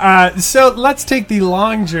 Okay. So let's take the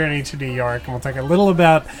long journey to New York, and we'll talk a little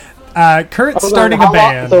about Kurt Hold on, starting how a long-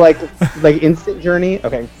 band. So like instant journey.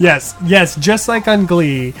 Okay. Yes, just like on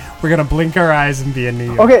Glee, we're gonna blink our eyes and be in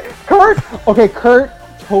New York. Okay, Kurt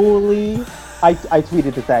totally. I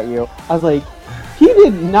tweeted this at you. I was like, he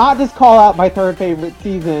did not just call out my third favorite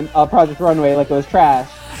season of Project Runway like it was trash.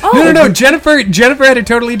 Oh, No. Jennifer had a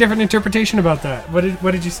totally different interpretation about that. What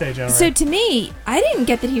did you say, Jennifer? So to me, I didn't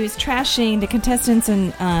get that he was trashing the contestants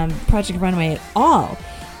in Project Runway at all.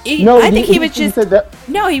 I think he was just said that.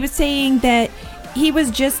 no. He was saying that he was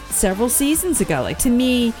just several seasons ago. Like to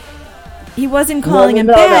me, he wasn't calling him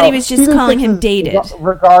bad. He was just Season calling 6 him is dated.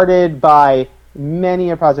 Regarded by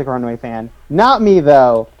many a Project Runway fan. Not me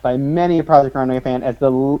though, but many a Project Runway fan as the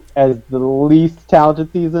least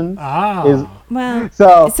talented season. Ah. Well,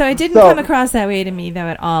 So so it didn't come across that way to me though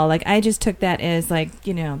at all. Like I just took that as like,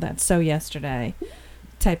 you know, that's so yesterday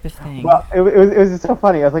type of thing. Well, it was just so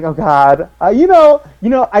funny. I was like, oh god, you know,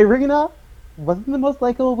 Irina wasn't the most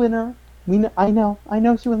likable winner. I know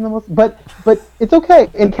she wasn't the most, but it's okay.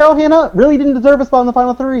 And Carol Hanna really didn't deserve a spot in the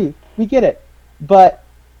final 3. We get it, but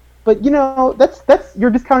you know, that's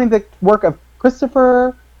you're discounting the work of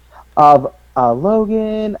Christopher, of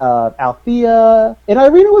Logan, of Althea, and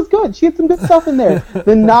Irina was good. She had some good stuff in there.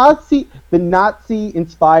 The Nazi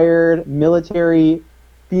inspired military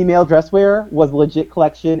female dresswear was legit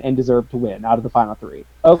collection and deserved to win out of the final 3.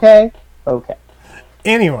 Okay.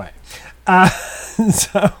 Anyway,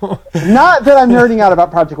 so Not that I'm nerding out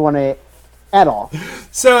about Project 1A at all.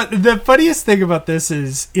 So the funniest thing about this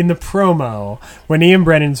is in the promo, when Ian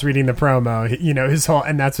Brennan's reading the promo, you know, his whole,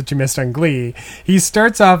 and that's what you missed on Glee. He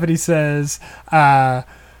starts off and he says, and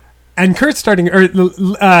Kurt's starting,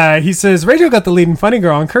 or he says, Rachel got the lead in Funny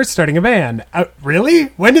Girl and Kurt's starting a band. Really?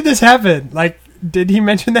 When did this happen? Like, did he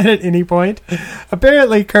mention that at any point?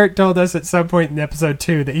 Apparently, Kurt told us at some point in episode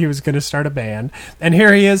 2 that he was going to start a band, and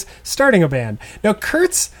here he is starting a band. Now,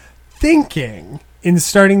 Kurt's thinking in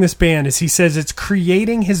starting this band is he says it's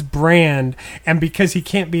creating his brand, and because he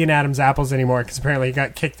can't be in Adam's Apples anymore, because apparently he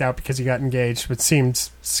got kicked out because he got engaged, which seems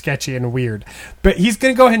sketchy and weird. But he's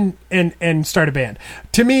going to go ahead and start a band.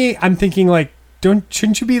 To me, I'm thinking like,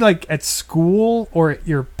 shouldn't you be like at school or at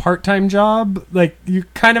your part-time job? Like you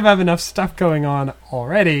kind of have enough stuff going on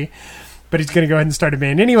already, but he's going to go ahead and start a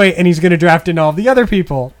band anyway, and he's going to draft in all the other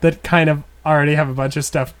people that kind of already have a bunch of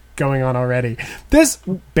stuff going on already. This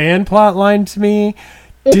band plot line to me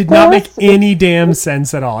did not make any damn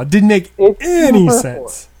sense at all. It didn't make any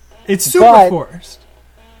sense. It's super forced.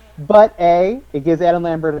 But it gives Adam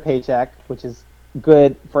Lambert a paycheck, which is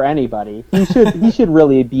good for anybody. He should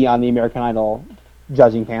really be on the American Idol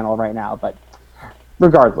judging panel right now. But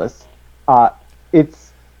regardless, I'm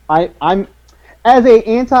as a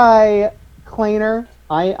anti-Kleiner,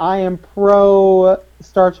 I am pro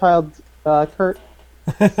Starchild Kurt.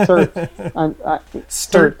 Sturt.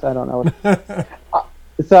 Sturt. I don't know.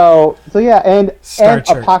 So yeah, and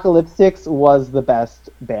Apocalypse 6 was the best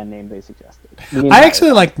band name they suggested. I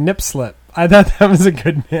actually like Nip Slip. I thought that was a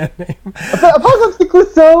good band name. Apocalypse 6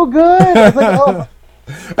 was so good. I was like,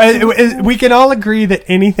 oh. We can all agree that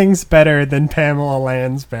anything's better than Pamela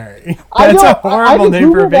Lansbury. That's a horrible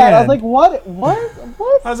name for a band. I was like,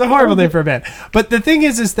 what? That's a horrible name for a band. But the thing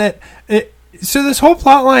is that so this whole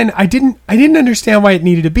plot line, I didn't understand why it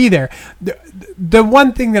needed to be there. The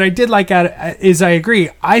one thing that I did like is I agree.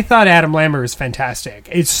 I thought Adam Lambert was fantastic.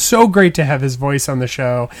 It's so great to have his voice on the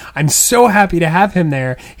show. I'm so happy to have him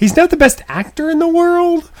there. He's not the best actor in the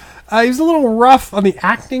world. He's a little rough on the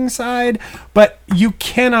acting side, but you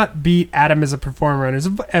cannot beat Adam as a performer and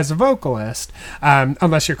as a vocalist,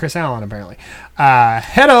 unless you're Chris Allen, apparently.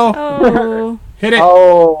 Hello. Oh. Hit it.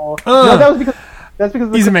 Oh. No, that's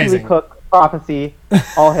because he's of the amazing. Cook prophecy.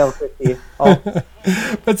 All hail Christy. Oh.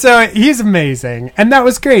 But so he's amazing, and that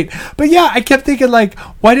was great. But yeah, I kept thinking like,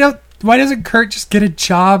 why doesn't Kurt just get a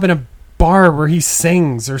job in a bar where he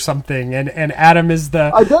sings or something, and Adam is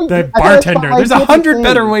the bartender? There's 100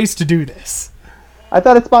 better ways to do this. I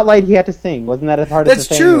thought at Spotlight he had to sing. Wasn't that a part of the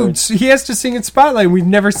thing? That's true. He has to sing at Spotlight. We've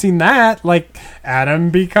never seen that. Like,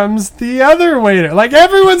 Adam becomes the other waiter. Like,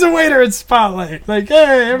 everyone's a waiter at Spotlight. Like,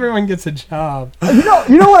 hey, everyone gets a job. You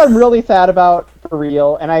know what I'm really sad about, for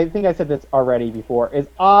real, and I think I said this already before, is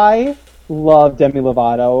I love Demi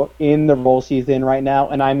Lovato in the role she's in right now,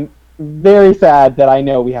 and I'm very sad that I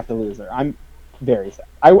know we have to lose her. I'm very sad.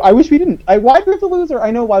 I wish we didn't. Why do we have to lose her?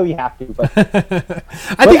 I know why we have to, but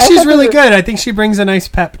I think she's really good. I think she brings a nice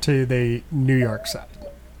pep to the New York side.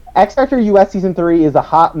 X Factor US Season 3 is a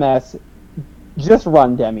hot mess. Just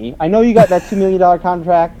run, Demi. I know you got that $2 million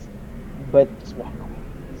contract, but just walk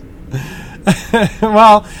away.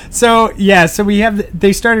 Well, so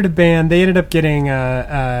they started a band. They ended up getting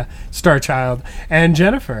Starchild and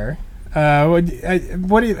Jennifer. How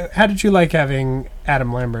did you like having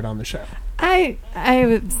Adam Lambert on the show? I've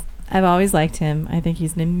always liked him. I think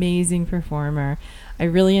he's an amazing performer. I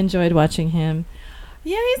really enjoyed watching him.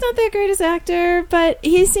 Yeah, he's not the greatest actor, but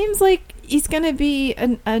he seems like he's going to be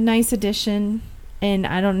a nice addition. And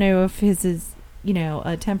I don't know if his is,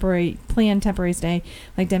 a temporary stay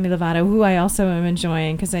like Demi Lovato, who I also am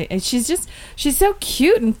enjoying because she's so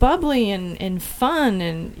cute and bubbly and fun,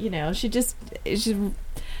 and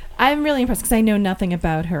I'm really impressed because I know nothing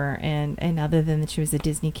about her, and other than that she was a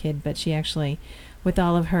Disney kid, but she actually, with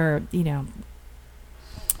all of her,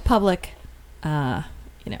 public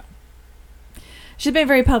you know, she's been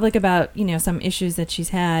very public about, you know, some issues that she's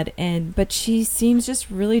had, but she seems just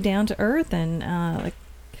really down to earth and like,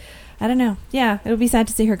 I don't know. Yeah, it'll be sad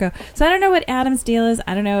to see her go. So I don't know what Adam's deal is.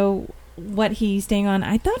 I don't know what he's staying on.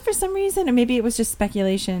 I thought for some reason, and maybe it was just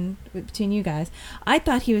speculation between you guys, I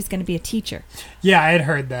thought he was going to be a teacher. Yeah, I had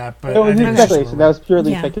heard that, but It was I think speculation. That was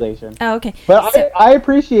purely Yeah. speculation. Oh, okay. But So- I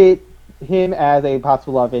appreciate him as a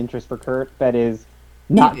possible love interest for Kurt that is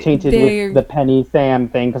not tainted They're- with the Penny Sam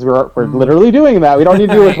thing, because we're literally doing that. We don't need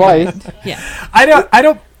to do it twice. Yeah. I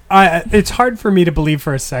don't. It's hard for me to believe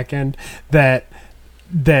for a second that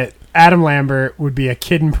Adam Lambert would be a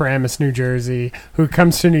kid in Paramus, New Jersey, who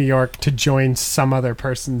comes to New York to join some other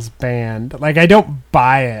person's band. Like, I don't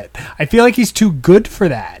buy it. I feel like he's too good for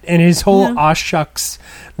that, and his whole aw shucks,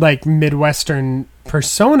 like, Midwestern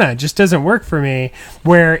persona just doesn't work for me.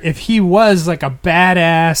 Where if he was like a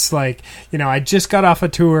badass, like, you know, I just got off a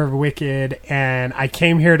tour of Wicked and I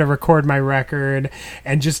came here to record my record,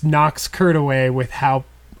 and just knocks Kurt away with how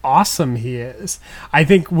awesome he is, I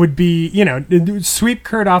think would be, you know, sweep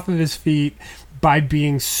Kurt off of his feet by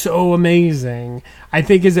being so amazing, I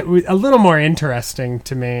think is a little more interesting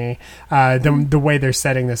to me than the way they're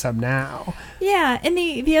setting this up now. Yeah, and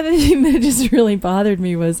the other thing that just really bothered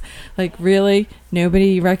me was, like, really,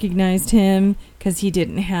 nobody recognized him because he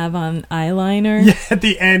didn't have on eyeliner. Yeah, at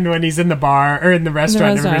the end when he's in the bar or in the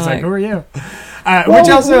restaurant, everybody's like, like- "Who are you?" Well, Which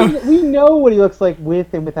also, we know what he looks like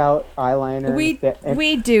with and without eyeliner.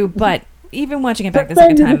 We do, but even watching it back the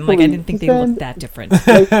second time, like, I didn't think they looked that different.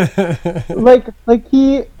 like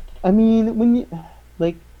he. I mean, when you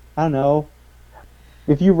like, I don't know.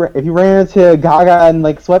 If you ran into Gaga in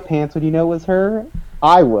like sweatpants, would you know it was her?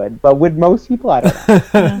 I would, but would most people? I don't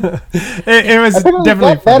know. it was Apparently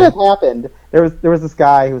definitely that has funny. happened. There was this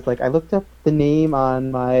guy who was like, I looked up the name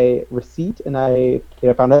on my receipt and I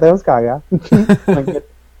found out that was Gaga. Like,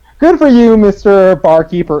 good for you, Mr.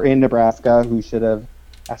 Barkeeper in Nebraska, who should have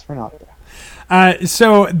asked for an autograph.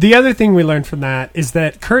 So the other thing we learned from that is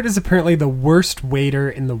that Kurt is apparently the worst waiter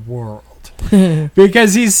in the world.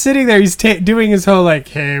 Because he's sitting there, he's doing his whole like,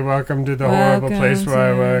 "Hey, welcome to the horrible place where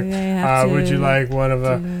I work. Would you like one of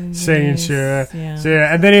a singing shoe?" Yeah. So,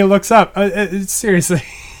 yeah, and then he looks up. Seriously,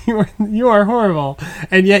 you are horrible.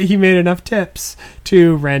 And yet he made enough tips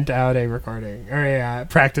to rent out a recording or a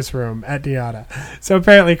practice room at Diana. So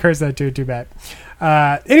apparently Kurt's not doing too bad.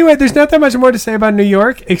 Anyway, there's not that much more to say about New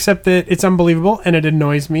York, except that it's unbelievable, and it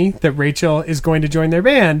annoys me that Rachel is going to join their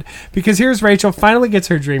band, because here's Rachel, finally gets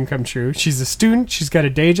her dream come true. She's a student, she's got a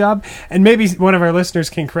day job, and maybe one of our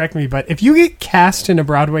listeners can correct me, but if you get cast in a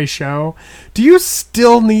Broadway show, do you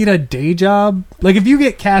still need a day job? Like, if you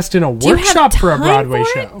get cast in a you have workshop for a time Broadway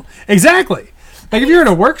for it? show. Exactly. Like, if you're in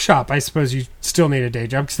a workshop, I suppose you still need a day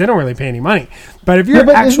job, because they don't really pay any money. But if you're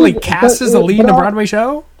but actually isn't- cast but- as a lead in a but- Broadway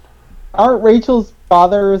show... Aren't Rachel's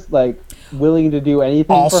fathers like willing to do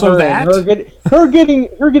anything Also for her? that? And her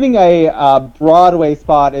getting a Broadway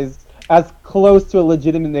spot is as close to a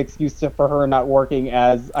legitimate excuse for her not working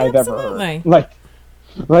as I've ever Absolutely. heard.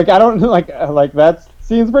 Like I don't like that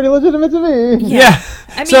seems pretty legitimate to me. Yeah.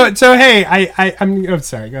 I mean- so hey, I'm oh,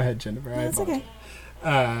 sorry. Go ahead, Jennifer. That's okay.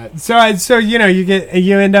 So you know,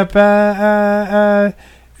 you end up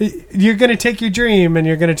you're gonna take your dream and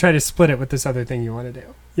you're gonna try to split it with this other thing you want to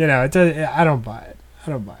do. You know, I don't buy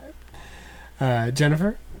it.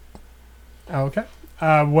 Jennifer. Okay.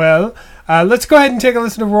 Well, let's go ahead and take a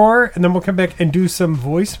listen to Roar, and then we'll come back and do some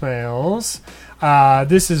voicemails.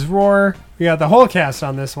 This is Roar. We got the whole cast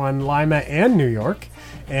on this one, Lima and New York.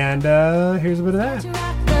 And here's a bit of that.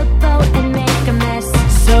 Rock the boat and make a mess.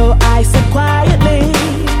 So I said quietly,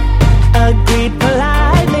 agreed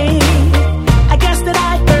politely. I guess that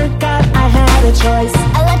I forgot I had a choice.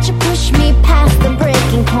 I let you push me past the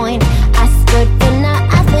breaking point. I stood for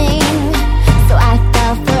nothing, so I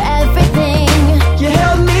fell for everything. You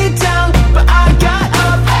held me down, but I got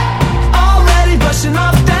up, already brushing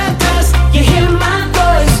off that dust. You hear my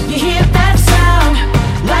voice, you hear that sound,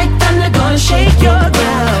 like thunder gonna shake your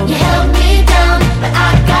ground. You held me down, but I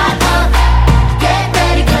got up. Get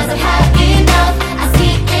ready, 'cause I've had enough. I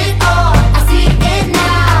see it all, I see it now.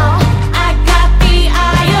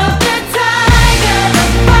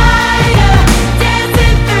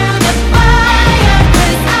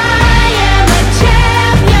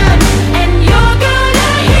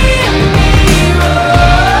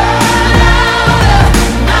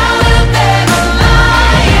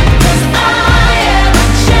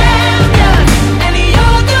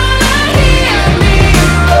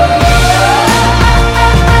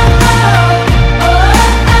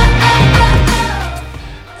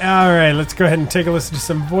 All right, let's go ahead and take a listen to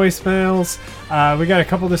some voicemails. We got a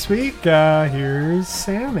couple this week. Here's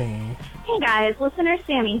Sammy. Hey guys, listener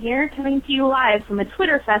Sammy here, coming to you live from a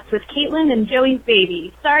Twitter fest with Caitlin and Joey's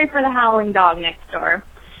baby. Sorry for the howling dog next door.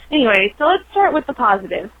 Anyway, so let's start with the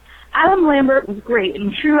positives. Adam Lambert was great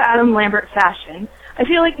in true Adam Lambert fashion. I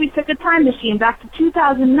feel like we took a time machine back to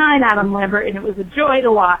 2009 Adam Lambert, and it was a joy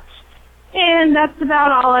to watch. And that's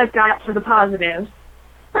about all I've got for the positives.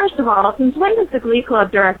 First of all, since when does the Glee Club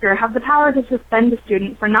director have the power to suspend a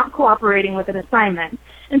student for not cooperating with an assignment?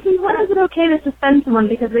 And since when is it okay to suspend someone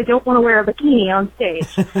because they don't want to wear a bikini on stage?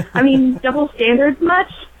 I mean, double standards much?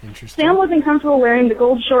 Sam wasn't comfortable wearing the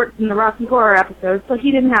gold shorts in the Rocky Horror episode, so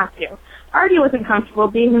he didn't have to. Artie wasn't comfortable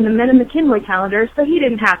being in the Men and McKinley calendar, so he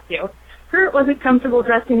didn't have to. Kurt wasn't comfortable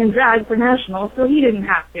dressing in drag for nationals, so he didn't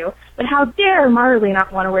have to. But how dare Marley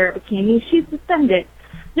not want to wear a bikini? She's suspended.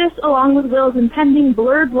 This, along with Will's impending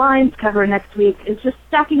Blurred Lines cover next week, is just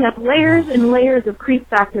stacking up layers and layers of creep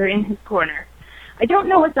factor in his corner. I don't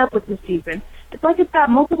know what's up with this season. It's like it's got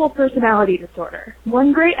multiple personality disorder.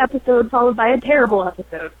 One great episode followed by a terrible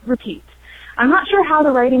episode. Repeat. I'm not sure how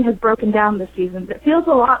the writing has broken down this season, but it feels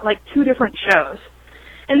a lot like two different shows.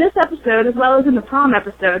 In this episode, as well as in the prom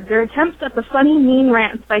episode, their attempts at the funny, mean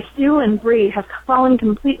rants by Stu and Bree have fallen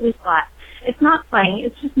completely flat. It's not funny,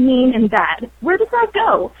 it's just mean and bad. Where does that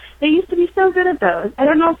go? They used to be so good at those. I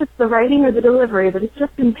don't know if it's the writing or the delivery, but it's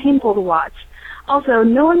just been painful to watch. Also,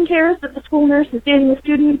 no one cares that the school nurse is dating a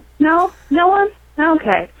student? No? No one?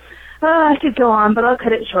 Okay. I could go on, but I'll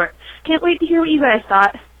cut it short. Can't wait to hear what you guys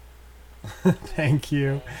thought. Thank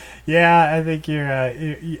you. Yeah, I think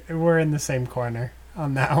we're in the same corner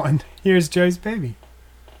on that one. Here's Joey's baby.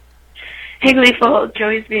 Hey, Gleeful.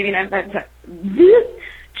 Joey's baby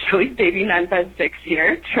 956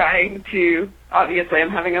 here, trying to, obviously I'm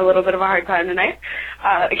having a little bit of a hard time tonight,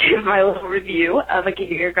 give my little review of A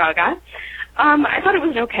Katie or Gaga. I thought it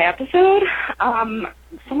was an okay episode.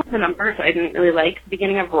 Some of the numbers I didn't really like. The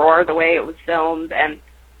beginning of Roar, the way it was filmed, and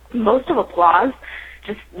most of Applause,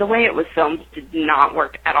 just the way it was filmed did not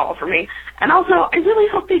work at all for me. And also, I really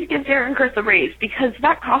hope they give Darren Criss a raise, because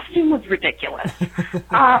that costume was ridiculous.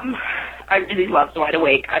 I really loved Wide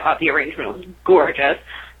Awake. I thought the arrangement was gorgeous.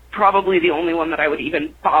 Probably the only one that I would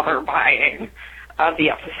even bother buying of the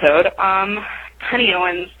episode. Penny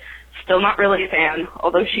Owens, still not really a fan,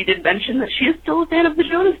 although she did mention that she is still a fan of the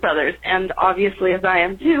Jonas Brothers, and obviously, as I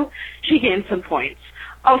am too, she gained some points.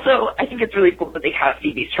 Also, I think it's really cool that they cast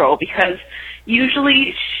Phoebe Stroll, because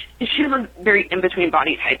usually she's a very in-between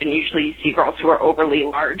body type, and usually you see girls who are overly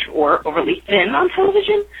large or overly thin on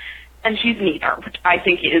television, and she's neither, which I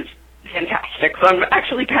think is fantastic. So I'm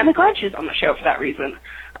actually kind of glad she's on the show for that reason.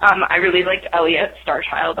 I really liked Elliot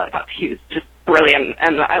Starchild. I thought he was just brilliant,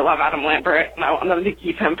 and I love Adam Lambert, and I want them to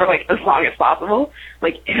keep him for, like, as long as possible.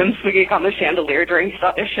 Like, him swinging on the chandelier during his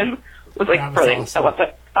audition was, like, brilliant. Awesome. I loved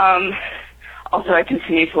it. Also, I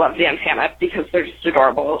continue to love Santana because they're just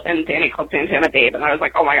adorable, and Danny called Santana Babe, and I was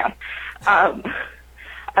like, oh my god.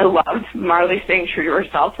 I loved Marley staying true to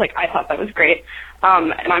herself. Like, I thought that was great.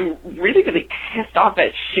 And I'm really, really pissed off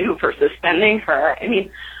at Shu for suspending her. I mean,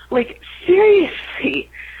 like, seriously.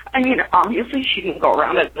 I mean, obviously she didn't go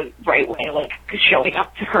around it the right way, like, showing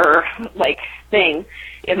up to her, like, thing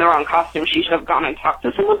in the wrong costume. She should have gone and talked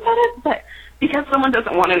to someone about it, but because someone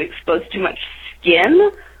doesn't want to expose too much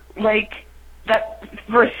skin, like, that,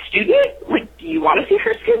 for a student, like, do you want to see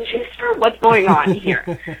her skin chased her? What's going on here?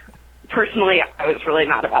 Personally, I was really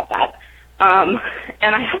not about that.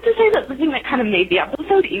 And I have to say that the thing that kind of made the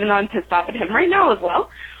episode, even though I'm pissed off at him right now as well,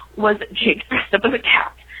 was Jake dressed up as a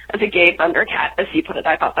cat, as a gay Thundercat, as he put it.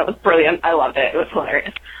 I thought that was brilliant. I loved it. It was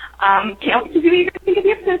hilarious. Can't wait to see what you guys think of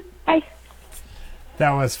the episode. Bye.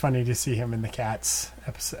 That was funny to see him in the Cats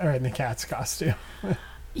episode, or in the Cats costume.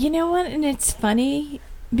 You know what? And it's funny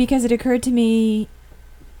because it occurred to me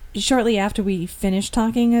shortly after we finished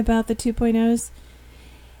talking about the 2.0s.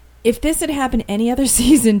 If this had happened any other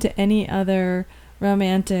season to any other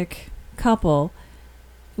romantic couple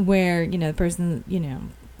where, you know, the person, you know,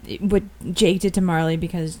 what Jake did to Marley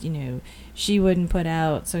because, you know, she wouldn't put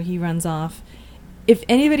out, so he runs off. If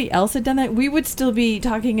anybody else had done that, we would still be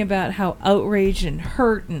talking about how outraged and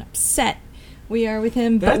hurt and upset we are with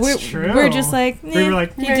him. But we're just like, we were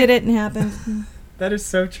like, he did it and happened. That is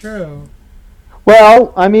so true.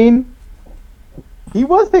 Well, I mean, he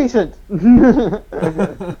was patient. Well,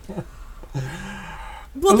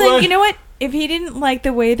 then, you know what? If he didn't like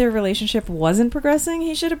the way their relationship wasn't progressing,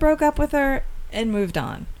 he should have broke up with her and moved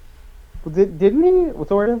on. Well, didn't he?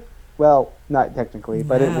 Sort of? Well, not technically,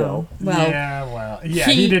 but it will. Well,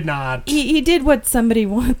 he did not. He did what somebody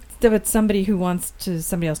wants, what somebody who wants to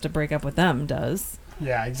somebody else to break up with them does.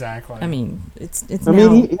 Yeah, exactly. I mean, it's I now.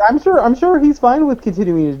 mean, I'm sure he's fine with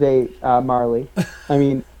continuing to date Marley. I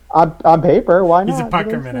mean, on paper, why not? He's a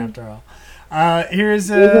puckerman after all. Here's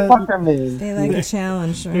He's a puckerman. They like a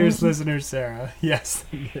challenge. Right? Here's listener Sarah. Yes.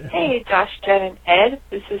 Hey, Josh, Jen, and Ed.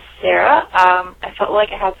 This is Sarah. I felt like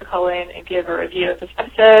I had to call in and give a review of this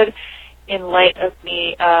episode in light of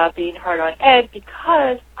me being hard on Ed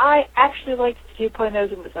because I actually liked the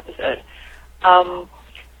 2.0s in this episode.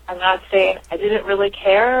 I'm not saying I didn't really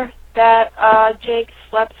care that Jake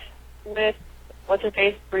slept with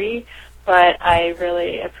what's-her-face Bree, but I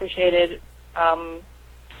really appreciated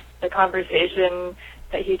the conversation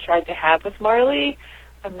that he tried to have with Marley.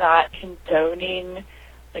 I'm not condoning,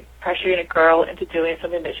 like, pressuring a girl into doing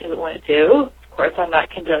something that she doesn't want to do. Of course, I'm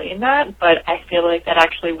not condoning that, but I feel like that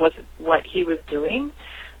actually wasn't what he was doing.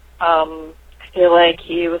 I feel like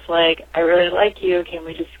he was like, I really like you, can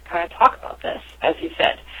we just kind of talk about this, as he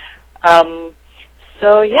said.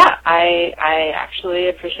 So, yeah, I actually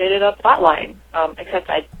appreciated a plot line, except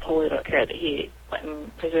I totally don't care that he went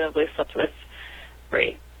and presumably slept with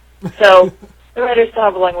Bree. So the writers still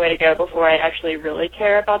have a long way to go before I actually really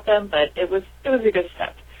care about them, but it was a good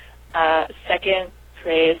step. Second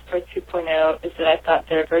praise for 2.0 is that I thought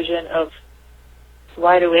their version of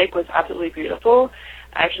Wide Awake was absolutely beautiful.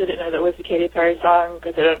 I actually didn't know that was a Katy Perry song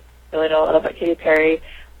because I don't really know a lot about Katy Perry,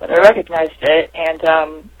 but I recognized it, and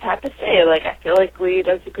I have to say, like, I feel like Glee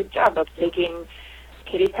does a good job of taking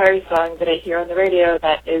Katy Perry song that I hear on the radio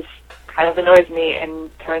that is kind of annoys me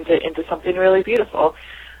and turns it into something really beautiful.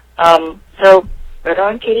 So good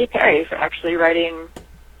on Katy Perry for actually writing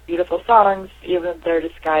beautiful songs, even if they're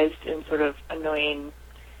disguised in sort of annoying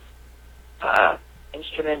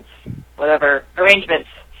instruments, whatever, arrangements.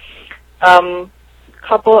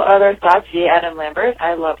 Couple other thoughts. Adam Lambert,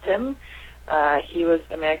 I loved him. He was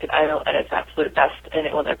American Idol at its absolute best, and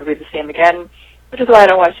it will never be the same again, which is why I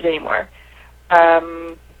don't watch it anymore.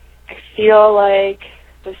 I feel like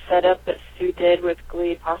the setup that Sue did with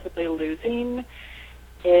Glee possibly losing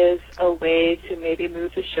is a way to maybe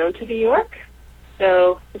move the show to New York.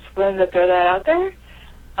 So just wanted to throw that out there.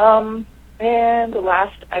 And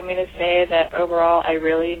last, I'm going to say that overall I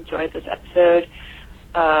really enjoyed this episode.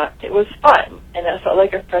 It was fun, and it felt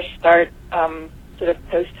like a fresh start, sort of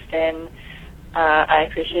post-Finn. I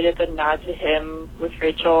appreciated the nod to him with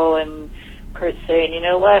Rachel and Kurt saying, you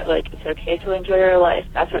know what, like, it's okay to enjoy your life.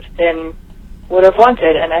 That's what Finn would have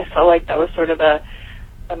wanted, and I felt like that was sort of a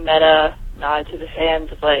meta nod to the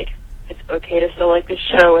fans of, like, it's okay to still like the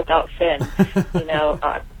show without Finn. You know,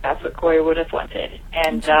 that's what Corey would have wanted.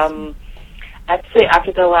 And actually,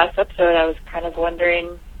 after the last episode, I was kind of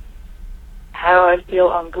wondering how I'd feel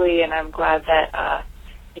on Glee, and I'm glad that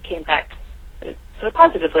it came back so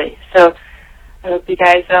positively. So I hope you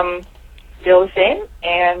guys feel the same,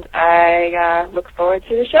 and I look forward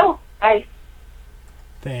to the show. Bye.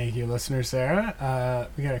 Thank you, listener Sarah.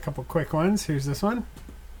 We got a couple quick ones. Here's this one.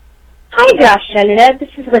 Hi, Josh and Ed. This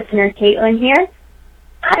is listener Caitlin here.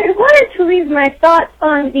 I wanted to leave my thoughts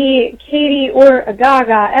on the Katie or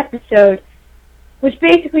Agaga episode, which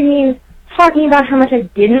basically means talking about how much I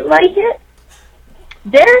didn't like it.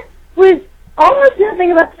 There was almost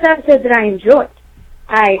nothing about this episode that I enjoyed.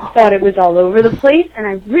 I thought it was all over the place, and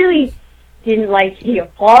I really didn't like the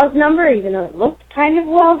applause number, even though it looked kind of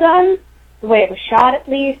well done, the way it was shot at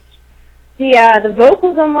least. The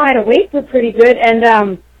vocals on Wide Awake were pretty good, and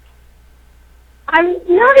I'm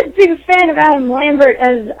not as big a fan of Adam Lambert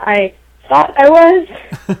as I thought I was,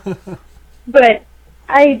 but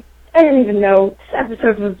I didn't even know this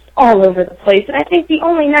episode was all over the place, and I think the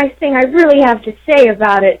only nice thing I really have to say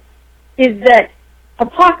about it is that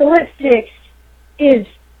Apocalyptics is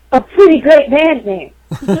a pretty great band name.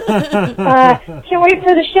 Can't wait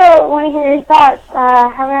for the show. I want to hear your thoughts.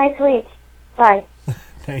 Have a nice week. Bye.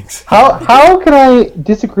 Thanks. How can I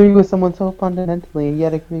disagree with someone so fundamentally and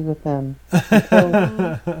yet agree with them?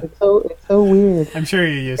 It's so weird. I'm sure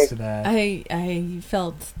you're used to that. I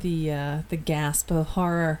felt the gasp of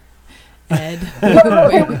horror, Ed.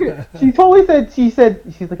 She totally said, she's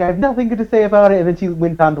like, I have nothing good to say about it, and then she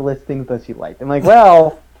went on to list things that she liked. I'm like,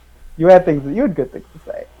 well, you had good things to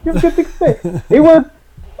say. You have good things to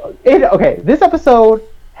say. Okay, this episode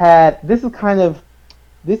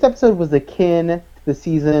was akin to the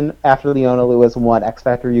season after Leona Lewis won X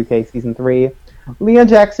Factor UK Season 3. Leon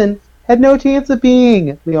Jackson had no chance of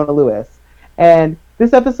being Leona Lewis. And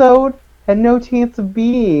this episode had no chance of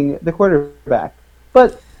being the quarterback.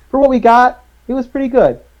 But for what we got, it was pretty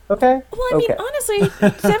good. Okay? Well, I mean, honestly,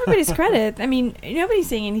 to everybody's credit, I mean, nobody's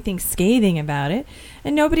saying anything scathing about it,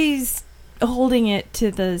 and nobody's holding it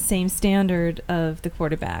to the same standard of the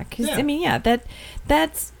quarterback. 'Cause, Yeah. I mean, yeah,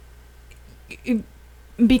 that's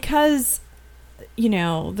because, you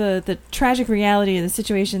know, the tragic reality of the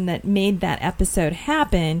situation that made that episode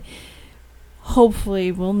happen,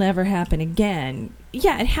 hopefully will never happen again.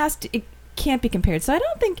 Yeah, it can't be compared. So I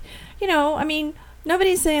don't think, you know, I mean,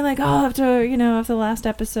 nobody's saying like, oh, after the last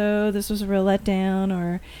episode, this was a real letdown,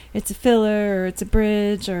 or it's a filler, or it's a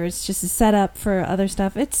bridge, or it's just a setup for other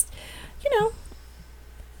stuff. It's, you know,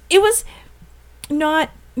 it was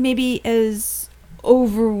not maybe as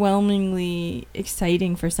overwhelmingly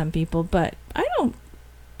exciting for some people, but I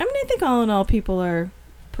think all in all, people are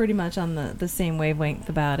pretty much on the same wavelength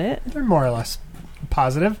about it. They're more or less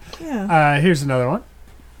positive. Yeah. Here's another one.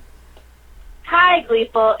 Hi,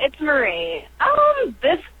 Gleeful. It's Marie.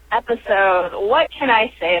 This episode, what can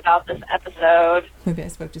I say about this episode? Maybe I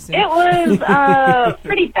spoke too soon. It was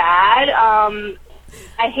pretty bad.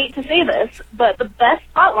 I hate to say this, but the best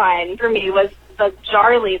plotline for me was the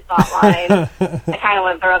Jarly plotline. I kind of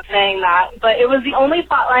went through up saying that, but it was the only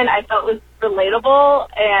plotline I felt was relatable,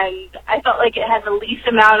 and I felt like it had the least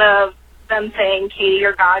amount of them saying Katie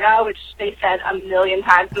or Gaga, which they said a million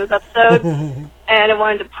times in this episode, and I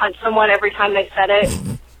wanted to punch someone every time they said it.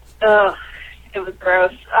 Ugh, it was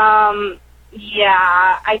gross.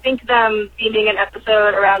 Yeah, I think them theming an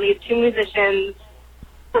episode around these two musicians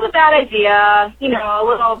was a bad idea. You know, a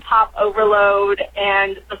little pop overload,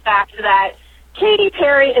 and the fact that Katy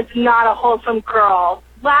Perry is not a wholesome girl.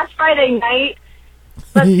 Last Friday night,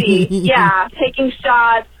 let's see, yeah, taking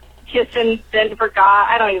shots, kissing, then forgot.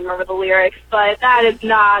 I don't even remember the lyrics, but that is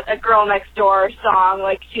not a Girl Next Door song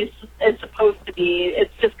like she is supposed to be.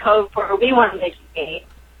 It's just code for we want to make me,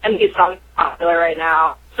 and these songs are popular right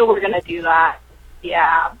now, so we're gonna do that.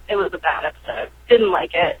 Yeah, it was a bad episode. Didn't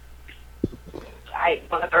like it. I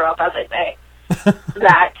want to throw up as I say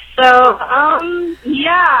that. So,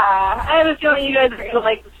 yeah, I have a feeling you guys are gonna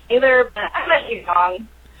like this either, but I might be wrong.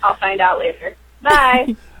 I'll find out later.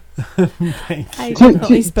 Bye. Thank you. I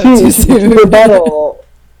definitely spoke too soon. To rebuttal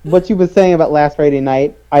what you was saying about last Friday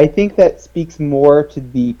night, I think that speaks more to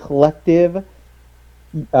the collective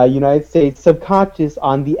United States subconscious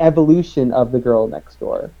on the evolution of the Girl Next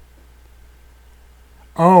Door.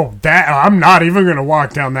 Oh, I'm not even going to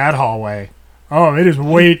walk down that hallway. Oh, it is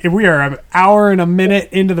we are an hour and a minute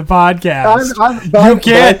into the podcast.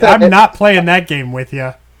 I'm not playing that game with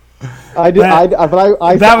you. That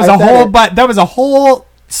was a whole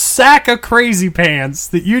sack of crazy pants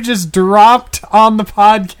that you just dropped on the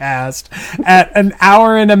podcast at an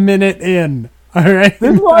hour and a minute in. All right.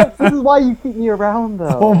 This is why you keep me around,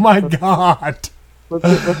 though. Oh my God.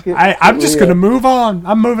 Let's get I'm just gonna move on.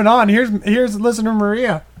 I'm moving on. Here's listener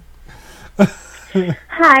Maria.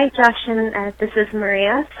 Hi, Josh, and this is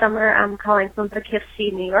Maria Summer. I'm calling from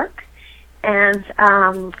Poughkeepsie, New York, and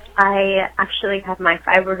I actually have my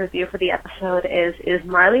 5-word review for the episode. Is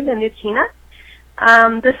Marley the new Tina?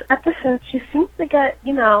 This episode, she seems to get,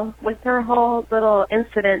 with her whole little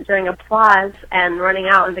incident during applause and running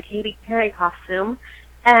out in the Katy Perry costume,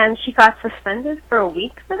 and she got suspended for a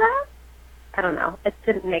week for that. I don't know. It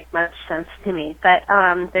didn't make much sense to me. But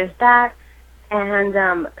there's that.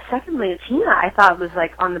 And secondly, Tina, I thought, was,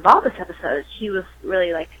 on the ball this episode. She was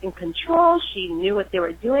really, in control. She knew what they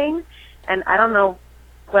were doing. And I don't know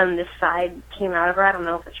when this side came out of her. I don't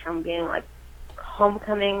know if it's from being,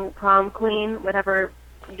 homecoming, prom queen, whatever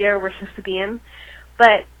year we're supposed to be in.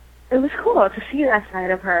 But it was cool to see that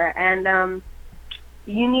side of her. And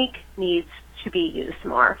Unique needs to be used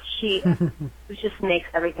more. She just makes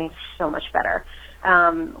everything so much better.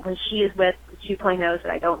 When she is with 2.0s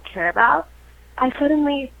that I don't care about, I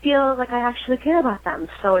suddenly feel like I actually care about them.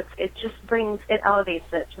 So it elevates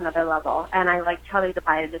it to another level. And I liked how they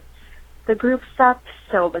divided the group up,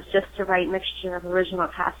 so it was just the right mixture of original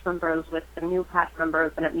cast members with the new cast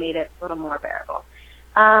members, and it made it a little more bearable.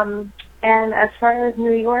 And as far as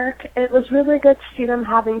New York, it was really good to see them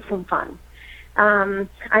having some fun. I'm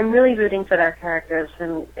really rooting for their characters,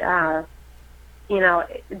 and no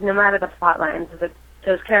matter the plot lines,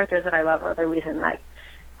 those characters that I love are the reason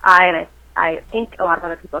I think a lot of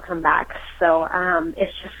other people come back. So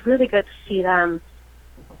it's just really good to see them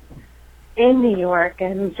in New York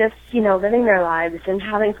and just, living their lives and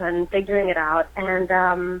having fun and figuring it out. And,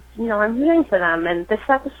 I'm rooting for them. And this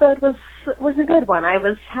episode was a good one. I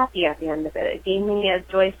was happy at the end of it. It gave me a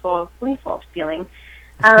joyful, gleeful feeling.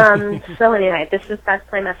 So anyway,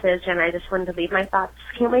 that's my message, and I just wanted to leave my thoughts.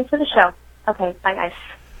 Can't wait for the show. Okay, bye guys.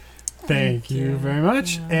 Thank you very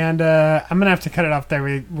much. And I'm going to have to cut it off there.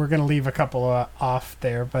 We're going to leave a couple off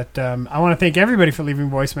there. But I want to thank everybody for leaving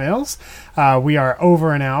voicemails. We are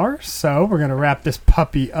over an hour, so we're going to wrap this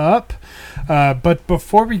puppy up. But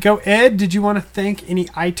before we go, Ed, did you want to thank any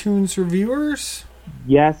iTunes reviewers?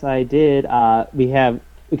 Yes, I did. We have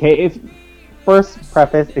Okay, if first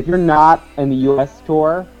preface, if you're not in the U.S.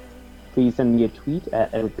 store, please send me a tweet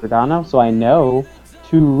at Edward Giordano so I know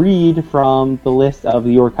to read from the list of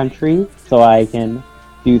your country so I can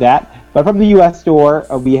do that. But from the U.S. store,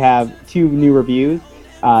 we have 2 new reviews.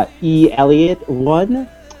 E. Elliott 1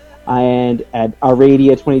 and at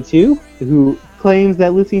Aradia 22, who claims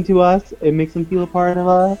that listening to us, it makes them feel a part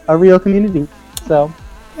of a real community. So,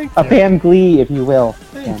 a fam glee, if you will.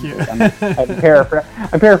 Thank you. I'm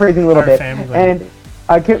paraphrasing a little Our bit. family. And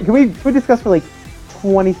can we discuss for like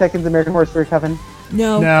 20 seconds American Horror Story Coven?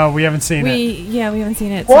 No, we haven't seen it. we haven't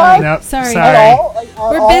seen it. What? Sorry. Nope, Sorry. sorry. At all? Like,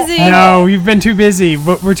 We're busy. No, we've been too busy,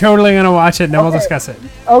 but we're totally gonna watch it and then we'll Okay. discuss it.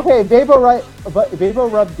 Okay, Vapor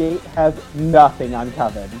Rub Gate has nothing on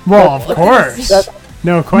Coven. Well, of course. That-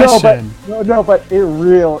 No question. No, but it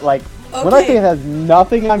real like when I Okay. say it has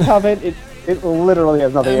nothing on Coven, it literally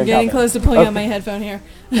has nothing I'm on getting Coven. close to pulling out my headphone here.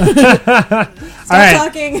 All Stop right.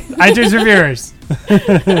 talking. iTunes reviewers.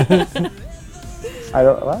 I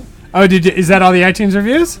don't what? Oh, is that all the iTunes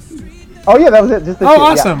reviews? Oh yeah, that was it. Just the Oh, two, yeah.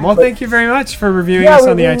 awesome. Well, But- thank you very much for reviewing us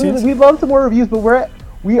on the iTunes. We'd love some more reviews, but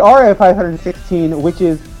we are at 516, which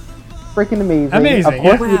is freaking amazing. Amazing. Of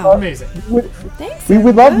course, Yeah. we love, Amazing. Thanks. we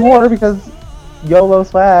would love everyone. more because YOLO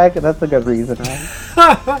swag. That's a good reason, right?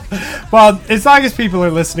 Well, as long as people are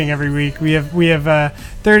listening every week, we have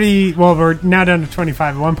 30. Well, we're now down to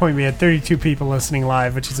 25. At one point, we had 32 people listening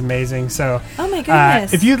live, which is amazing. So, Oh my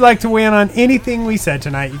goodness. if you'd like to weigh in on anything we said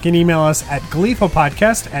tonight, you can email us at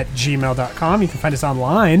gleefulpodcast@gmail.com. You can find us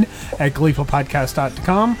online at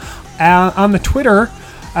gleefulpodcast.com. On the Twitter,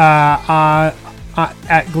 at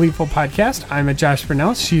Gleeful Podcast. I'm at Josh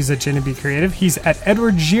Burnell. She's at Jenna B. Creative. He's at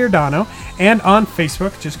Edward Giordano. And on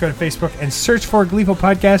Facebook, just go to Facebook and search for Gleeful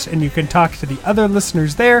Podcast, and you can talk to the other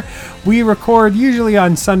listeners there. We record usually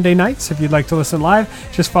on Sunday nights. If you'd like to listen live,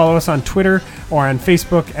 just follow us on Twitter or on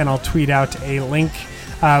Facebook, and I'll tweet out a link.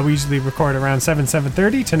 We usually record around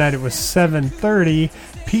 7:30. Tonight it was 7:30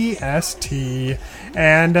 PST.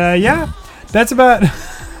 And yeah, that's about...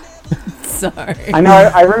 Sorry. I know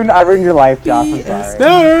I ruined your life, Josh. I'm sorry.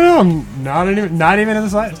 No, not even in the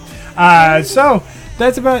slightest. So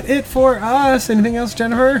that's about it for us. Anything else,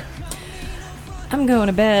 Jennifer? I'm going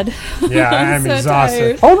to bed. Yeah, I'm so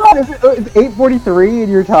exhausted. tired. Hold on, it's 8:43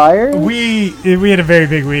 and you're tired? We had a very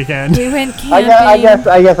big weekend. We went camping.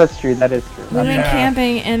 I guess that's true. That is true. We went Yeah.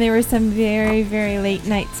 camping, and there were some very, very late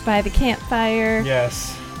nights by the campfire.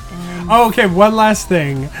 Yes. Oh, okay. One last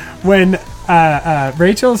thing. When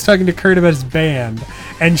Rachel is talking to Kurt about his band,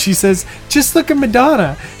 and she says, "Just look at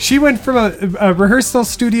Madonna. She went from a rehearsal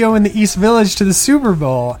studio in the East Village to the Super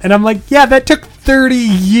Bowl." And I'm like, "Yeah, that took 30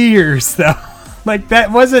 years, though." Like,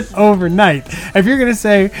 that wasn't overnight. If you're gonna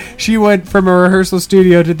say she went from a rehearsal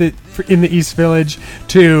studio to in the East Village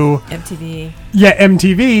to MTV. Yeah,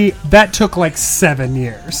 MTV, that took like 7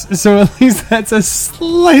 years. So at least that's a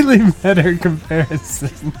slightly better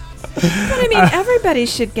comparison. But I mean, everybody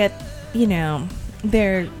should get,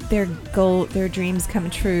 their goal, their dreams come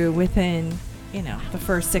true within, the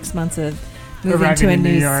first 6 months of moving Arriving to a in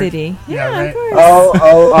New new York. city. Yeah, right. of course.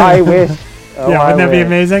 Oh, I wish. Oh, Yeah, I wouldn't that be wish.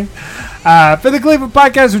 amazing? For the Gleeful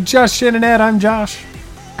Podcast with Josh, Shin, and Ed, I'm Josh.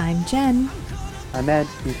 I'm Jen. I'm Ed.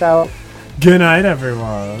 Peace out. Good night,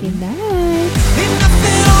 everyone. Good night.